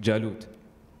fight Jalut.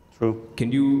 True.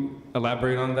 Can you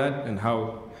elaborate on that and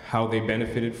how they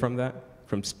benefited from that,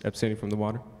 from abstaining from the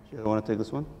water? You want to take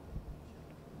this one?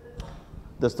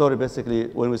 The story basically,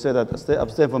 when we say that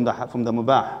abstain from the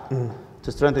mubah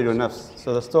to strengthen your nafs.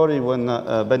 So the story when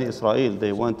Bani Israel,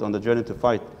 they went on the journey to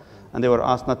fight, and they were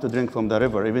asked not to drink from the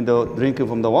river, even though drinking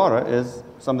from the water is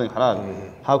something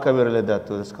halal. How can we relate that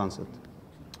to this concept?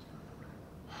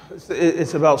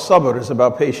 It's about sabr, it's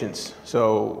about patience.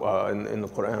 So in the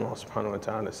Quran, Allah subhanahu wa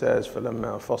ta'ala says,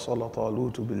 فَلَمَّا فَصَلَ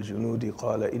طَالُوتُ بِالْجُنُودِ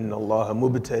قَالَ إِنَّ اللَّهَ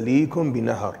مُبْتَلِيكُمْ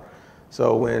بِنَهَرٍ.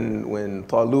 So when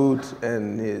Talut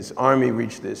and his army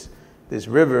reached this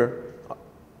river,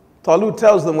 Talut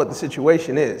tells them what the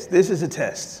situation is. This is a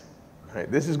test.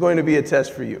 Right? This is going to be a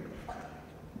test for you.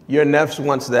 Your nafs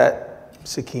wants that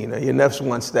sakina. Your nafs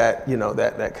wants that,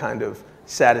 that kind of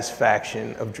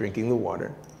satisfaction of drinking the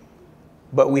water.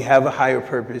 But we have a higher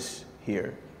purpose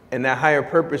here. And that higher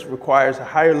purpose requires a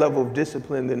higher level of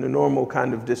discipline than the normal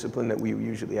kind of discipline that we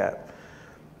usually have.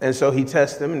 And so he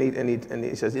tests them and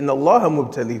he says, Inna Allaha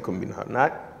mubtalikum binhar.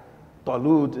 Not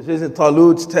Talut. This isn't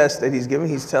Talut's test that he's giving.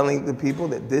 He's telling the people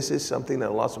that this is something that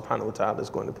Allah subhanahu wa ta'ala is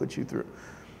going to put you through.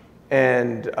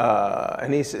 And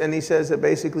he says that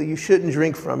basically you shouldn't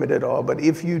drink from it at all. But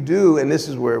if you do, and this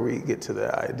is where we get to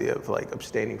the idea of like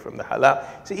abstaining from the halal.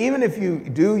 So even if you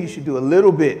do, you should do a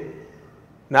little bit,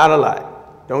 not a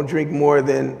lot. Don't drink more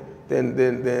than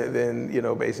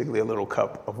basically a little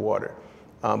cup of water.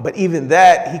 But even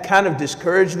that, he kind of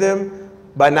discouraged them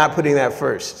by not putting that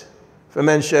first.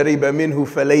 فَمَنْ شَرِبَ مِنْهُ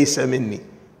فَلَيْسَ مِنِّي.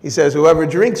 He says, whoever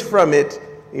drinks from it,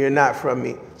 you're not from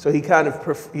me. So he kind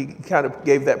of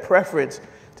gave that preference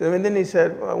to him. And then he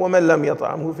said, وَمَنْ لَمْ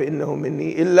يَطْعَمْهُ فَإِنَّهُ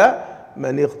مِنِّي إِلَّا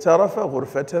مَنِ اغْتَرَفَ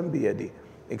غُرْفَةً بِيَدِهِ.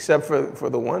 Except for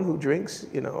the one who drinks,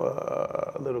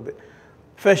 a little bit.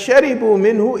 فَشَرِبُوا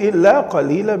مِنْهُ إِلَّا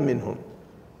قَلِيلًا مِنْهُمْ.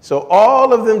 So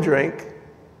all of them drank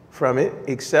from it,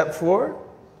 except for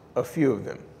a few of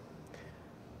them.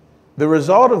 The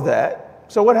result of that,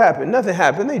 so what happened? Nothing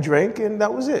happened. They drank, and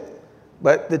that was it.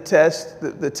 But the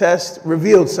test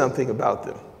revealed something about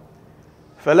them.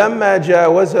 فَلَمَّا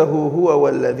جَاوَزَهُ هُوَ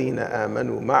وَالَّذِينَ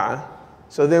آمَنُوا مَعَهُ.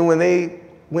 So then when they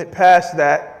went past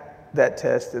that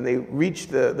test and they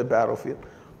reached the battlefield,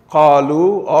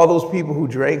 قَالُوا, all those people who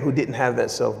drank, who didn't have that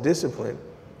self-discipline,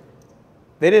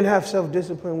 they didn't have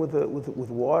self-discipline with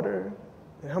water.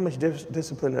 And how much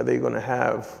discipline are they going to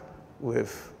have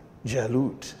with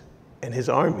Jalut and his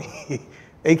army?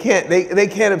 They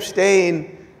can't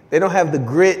abstain. They don't have the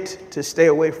grit to stay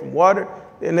away from water.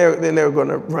 Then they're going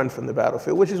to run from the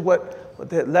battlefield, which is what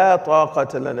لا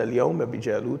طاقة لنا اليوم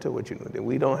بجالوت وجنوده.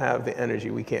 We don't have the energy.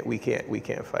 We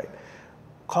can't fight.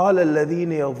 قال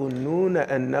الذين يظنون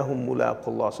أنهم ملاقو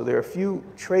الله. So there are a few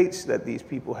traits that these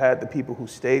people had, the people who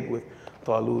stayed with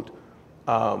Talut.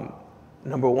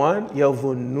 Number one,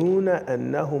 يظنون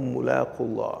أنهم ملاقو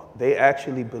الله. They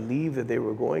actually believed that they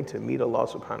were going to meet Allah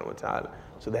subhanahu wa ta'ala.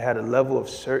 So they had a level of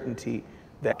certainty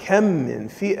that كم من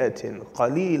فئة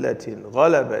قليلة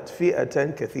غلبت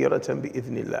فئة كثيرة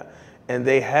بإذن الله. And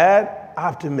they had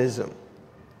optimism.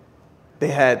 They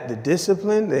had the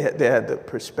discipline, they had the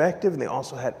perspective, and they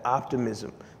also had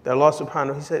optimism. That Allah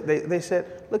subhanahu wa ta'ala, they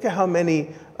said, look at how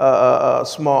many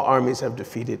small armies have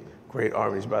defeated great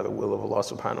armies by the will of Allah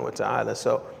subhanahu wa ta'ala.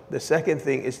 So the second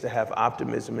thing is to have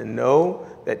optimism and know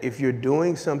that if you're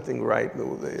doing something right,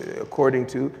 according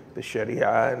to the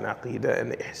Sharia and Aqidah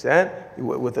and the Ihsan,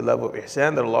 with the level of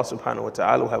Ihsan, that Allah subhanahu wa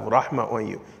ta'ala will have rahmah on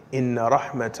you. Inna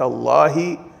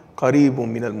rahmatallahi qareebun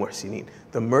min al-muhsinin.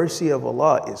 The mercy of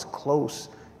Allah is close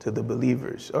to the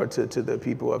believers, or to the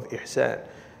people of Ihsan.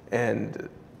 And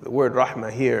the word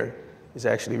rahmah here is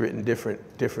actually written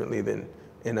differently than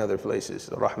in other places.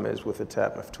 The rahmah is with a ta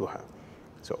maftuha.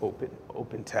 So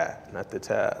open ta, not the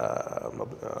ta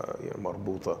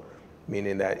marbuta,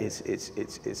 meaning that it's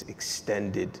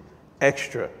extended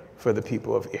extra for the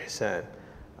people of Ihsan.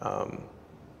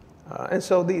 And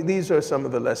so these are some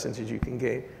of the lessons that you can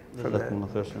gain from that.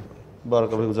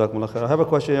 I have a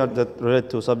question here that relates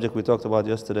to a subject we talked about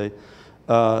yesterday,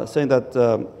 saying that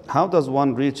how does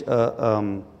one reach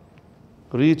and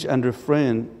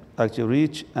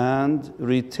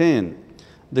retain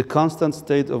the constant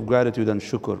state of gratitude and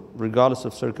shukr, regardless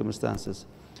of circumstances?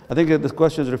 I think this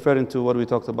question is referring to what we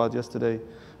talked about yesterday.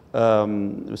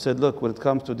 We said, look, when it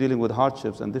comes to dealing with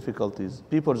hardships and difficulties,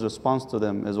 people's response to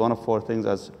them is one of four things,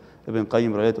 as Ibn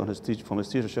Qayyim related on from his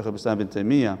teacher, Shaykh al-Islam ibn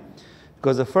Taymiyyah.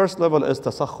 Because the first level is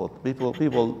tasakhut. People,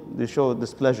 they show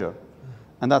displeasure,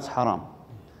 and that's haram.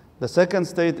 The second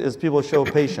state is people show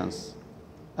patience,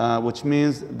 which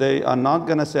means they are not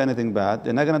going to say anything bad,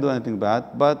 they're not going to do anything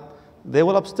bad, but they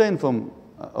will abstain from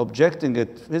objecting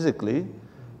it physically,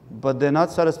 but they're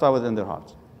not satisfied within their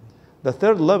hearts. The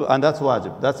third level, and that's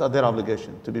wajib, that's their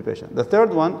obligation, to be patient. The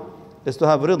third one is to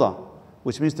have rida,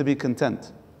 which means to be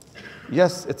content.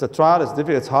 Yes, it's a trial, it's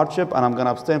difficult, it's hardship, and I'm going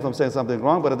to abstain from saying something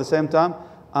wrong, but at the same time,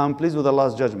 I'm pleased with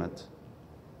Allah's judgment.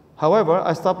 However,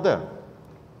 I stop there.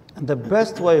 And the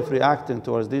best way of reacting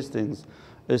towards these things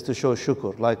is to show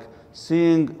shukr, like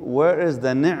seeing where is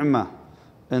the ni'mah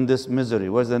in this misery,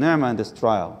 where's the ni'mah in this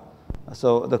trial.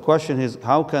 So the question is,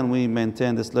 how can we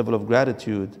maintain this level of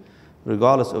gratitude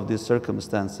regardless of these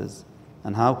circumstances?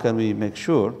 And how can we make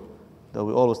sure that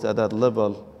we always stay at that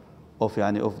level of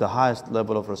the highest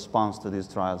level of response to these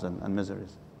trials and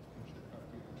miseries?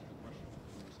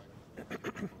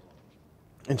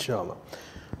 Inshallah.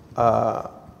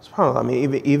 SubhanAllah, I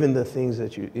mean, even the things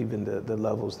that even the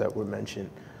levels that were mentioned,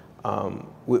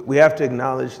 we have to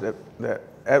acknowledge that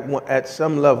at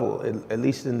some level, at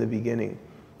least in the beginning,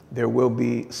 there will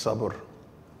be sabr,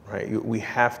 right? We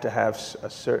have to have a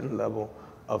certain level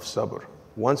of sabr.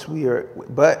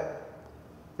 But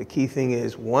the key thing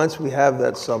is, once we have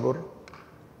that sabr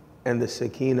and the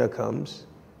sakina comes,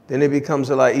 then it becomes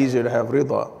a lot easier to have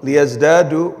rida.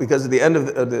 لِيَزْدَادُوا, because at the end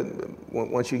of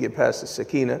once you get past the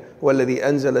sakina, وَالَّذِي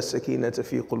أَنزَلَ السَّكِينَةَ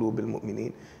فِي قُلُوبِ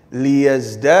الْمُؤْمِنِينَ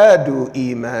لِيَزْدَادُوا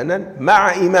إِيمَانًا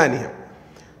مَعَ إِيمَانِهِمْ.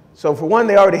 So for one,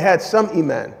 they already had some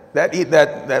iman.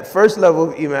 That first level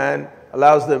of iman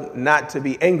allows them not to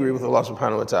be angry with Allah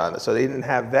subhanahu wa ta'ala. So they didn't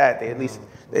have that. They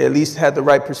at least had the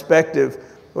right perspective,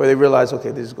 where they realized,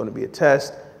 okay, this is going to be a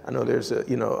test, I know there's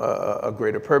a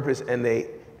greater purpose, and they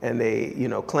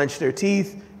clench their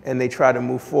teeth and they try to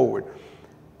move forward.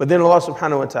 But then Allah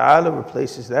subhanahu wa ta'ala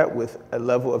replaces that with a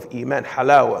level of iman,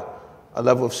 halawa, a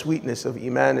level of sweetness of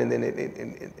iman, and then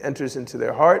it enters into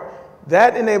their heart.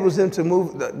 That enables them to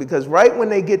move, because right when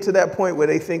they get to that point where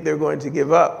they think they're going to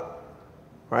give up,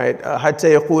 right?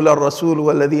 حَتَّى يَقُولَ الرَّسُولُ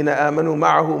وَالَّذِينَ آمَنُوا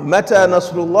مَعَهُ مَتَى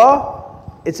نَصْرُ اللَّهِ.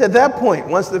 It's at that point,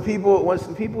 once the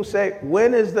people say,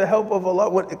 when is the help of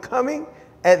Allah coming?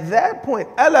 At that point,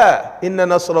 أَلَا إِنَّ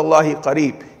نَصْرَ اللَّهِ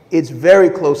قَرِيبٌ. It's very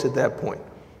close at that point.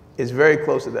 It's very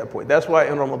close at that point. That's why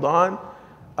in Ramadan,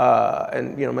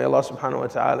 and may Allah subhanahu wa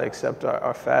ta'ala accept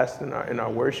our fast and our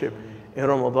worship. In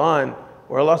Ramadan,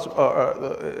 where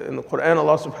in the Quran,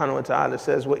 Allah subhanahu wa ta'ala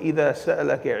says, وَإِذَا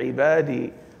سَأَلَكَ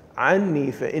عِبَادِي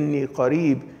عَنِّي فَإِنِّي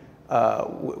قَرِيبٌ.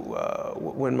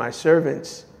 When my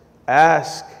servants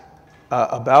ask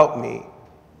about me,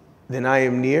 then I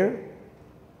am near.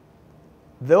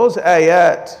 Those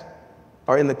ayat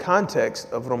are in the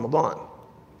context of Ramadan.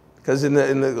 Because in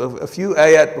a few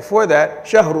ayat before that,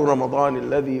 شهر رمضان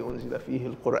الذي أنزل فيه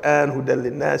القرآن هدى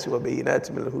للناس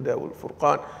وبينات من الهدى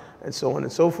والفرقان, and so on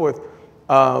and so forth.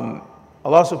 Allah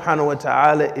subhanahu wa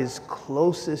ta'ala is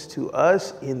closest to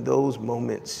us in those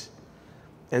moments.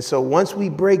 And so once we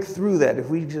break through that, if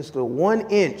we just go 1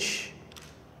 inch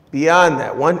beyond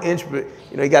that, 1 inch,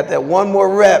 you got that one more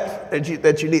rep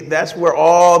that you need, that's where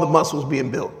all the muscles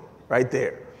being built, right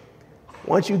there.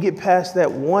 Once you get past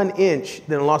that 1 inch,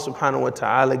 then Allah subhanahu wa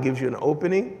ta'ala gives you an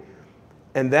opening.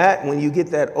 And that, when you get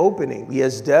that opening,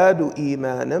 يَزْدَادُ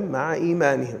إِيمَانًا مَعَ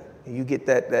إِيمَانِهِمْ. You get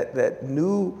that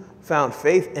new found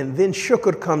faith, and then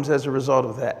shukr comes as a result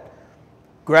of that.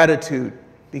 Gratitude,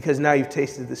 because now you've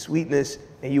tasted the sweetness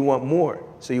and you want more.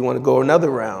 So you want to go another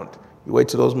round. You wait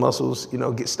till those muscles,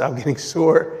 stop getting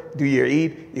sore, do your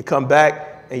Eid, you come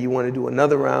back and you want to do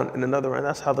another round and another round.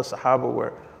 That's how the Sahaba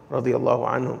were, radiyallahu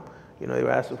anhum. They were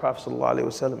asking the Prophet sallallahu alaihi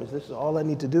wasallam, is this all I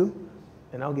need to do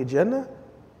and I'll get Jannah?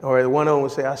 Or one of them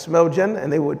would say, I smell Jannah,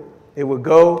 and they would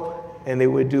go and they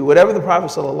would do whatever the Prophet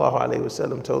sallallahu alaihi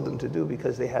wasallam told them to do,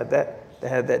 because they had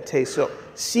that taste. So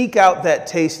seek out that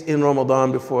taste in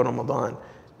Ramadan before Ramadan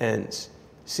ends.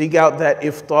 Seek out that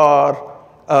iftar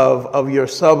of your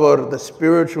sabr, the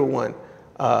spiritual one,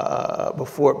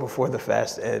 before the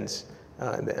fast ends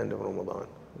at the end of Ramadan.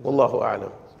 Wallahu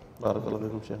a'lam.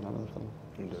 Barakallahu fikum, Shaykh.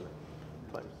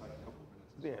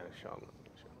 Yeah, inshallah.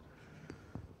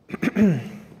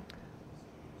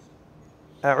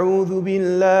 أعوذ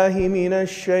بالله من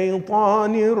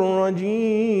الشيطان الرجيم.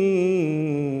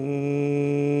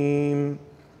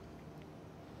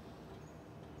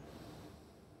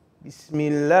 بسم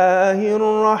الله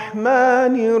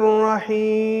الرحمن الرحيم.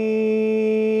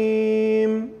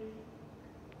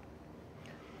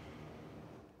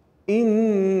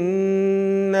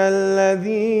 إن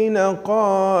الذين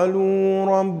قالوا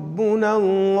ربنا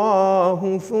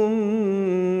الله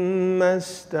ثم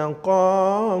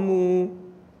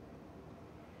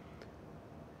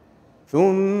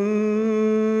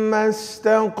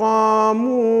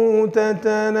استقاموا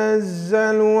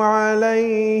تتنزل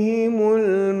عليهم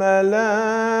الملائكة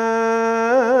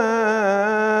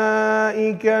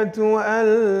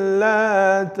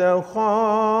ألا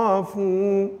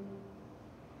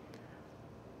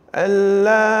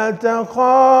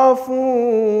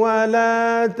تخافوا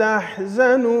ولا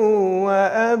تحزنوا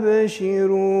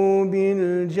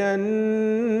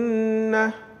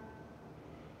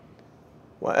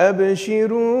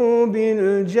وأبشروا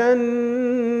بالجنة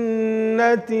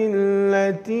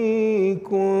التي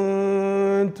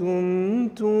كنتم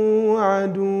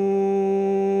توعدون.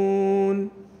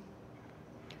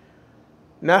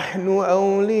 نحن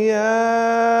أولياؤكم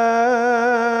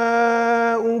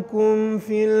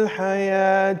في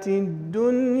الحياة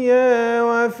الدنيا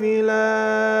وفي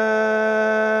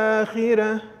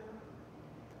الآخرة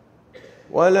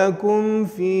ولكم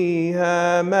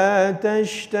فيها ما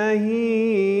تشتهي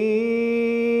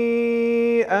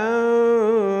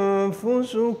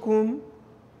أنفسكم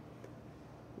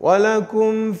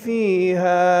ولكم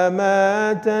فيها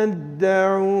ما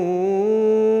تدعون.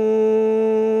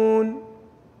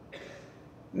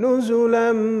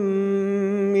 نزلا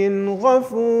من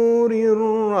غفور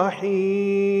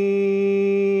رحيم.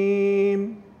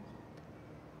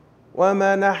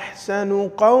 ومن أحسن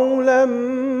قولا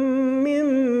ممن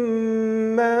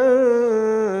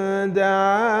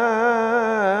دعا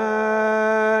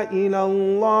إلى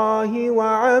الله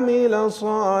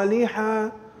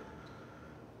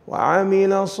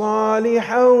وعمل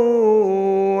صالحا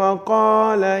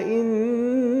وقال إنني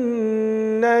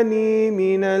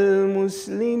من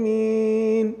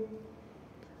المسلمين.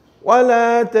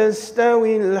 ولا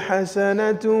تستوي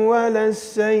الحسنة ولا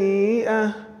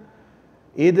السيئة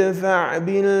ادفع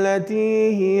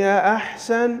بالتي هي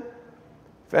أحسن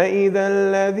فإذا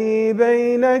الذي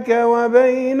بينك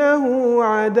وبينه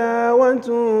عداوة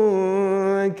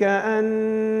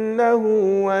كأنه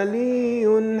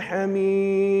ولي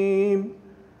حميم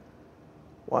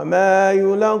وما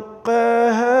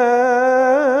يلقاها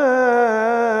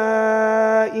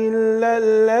إلا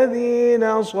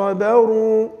الذين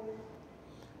صبروا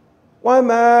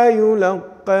وما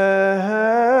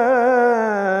يلقاها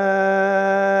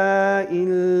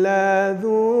إلا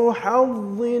ذو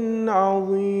حظ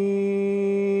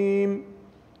عظيم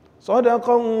صدق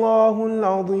الله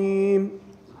العظيم.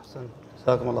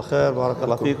 جزاكم الله خير. بارك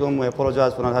الله فيكم. We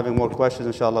apologize for not having more questions.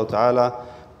 Inshallah ta'ala.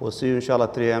 We'll see you inshallah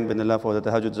at 3 a.m. بإذن for the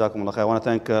tahajjud. جزاكم الله خير. I want to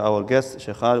thank our guests,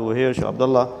 Sheikh Khalid, we're here, Sheikh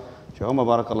Abdullah, Sheikh Omar,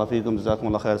 بارك الله فيكم. جزاكم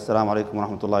الله خير. السلام عليكم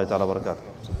ورحمة الله تعالى وبركاته.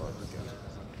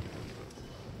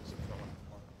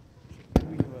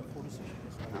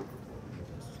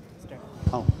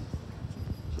 Oh.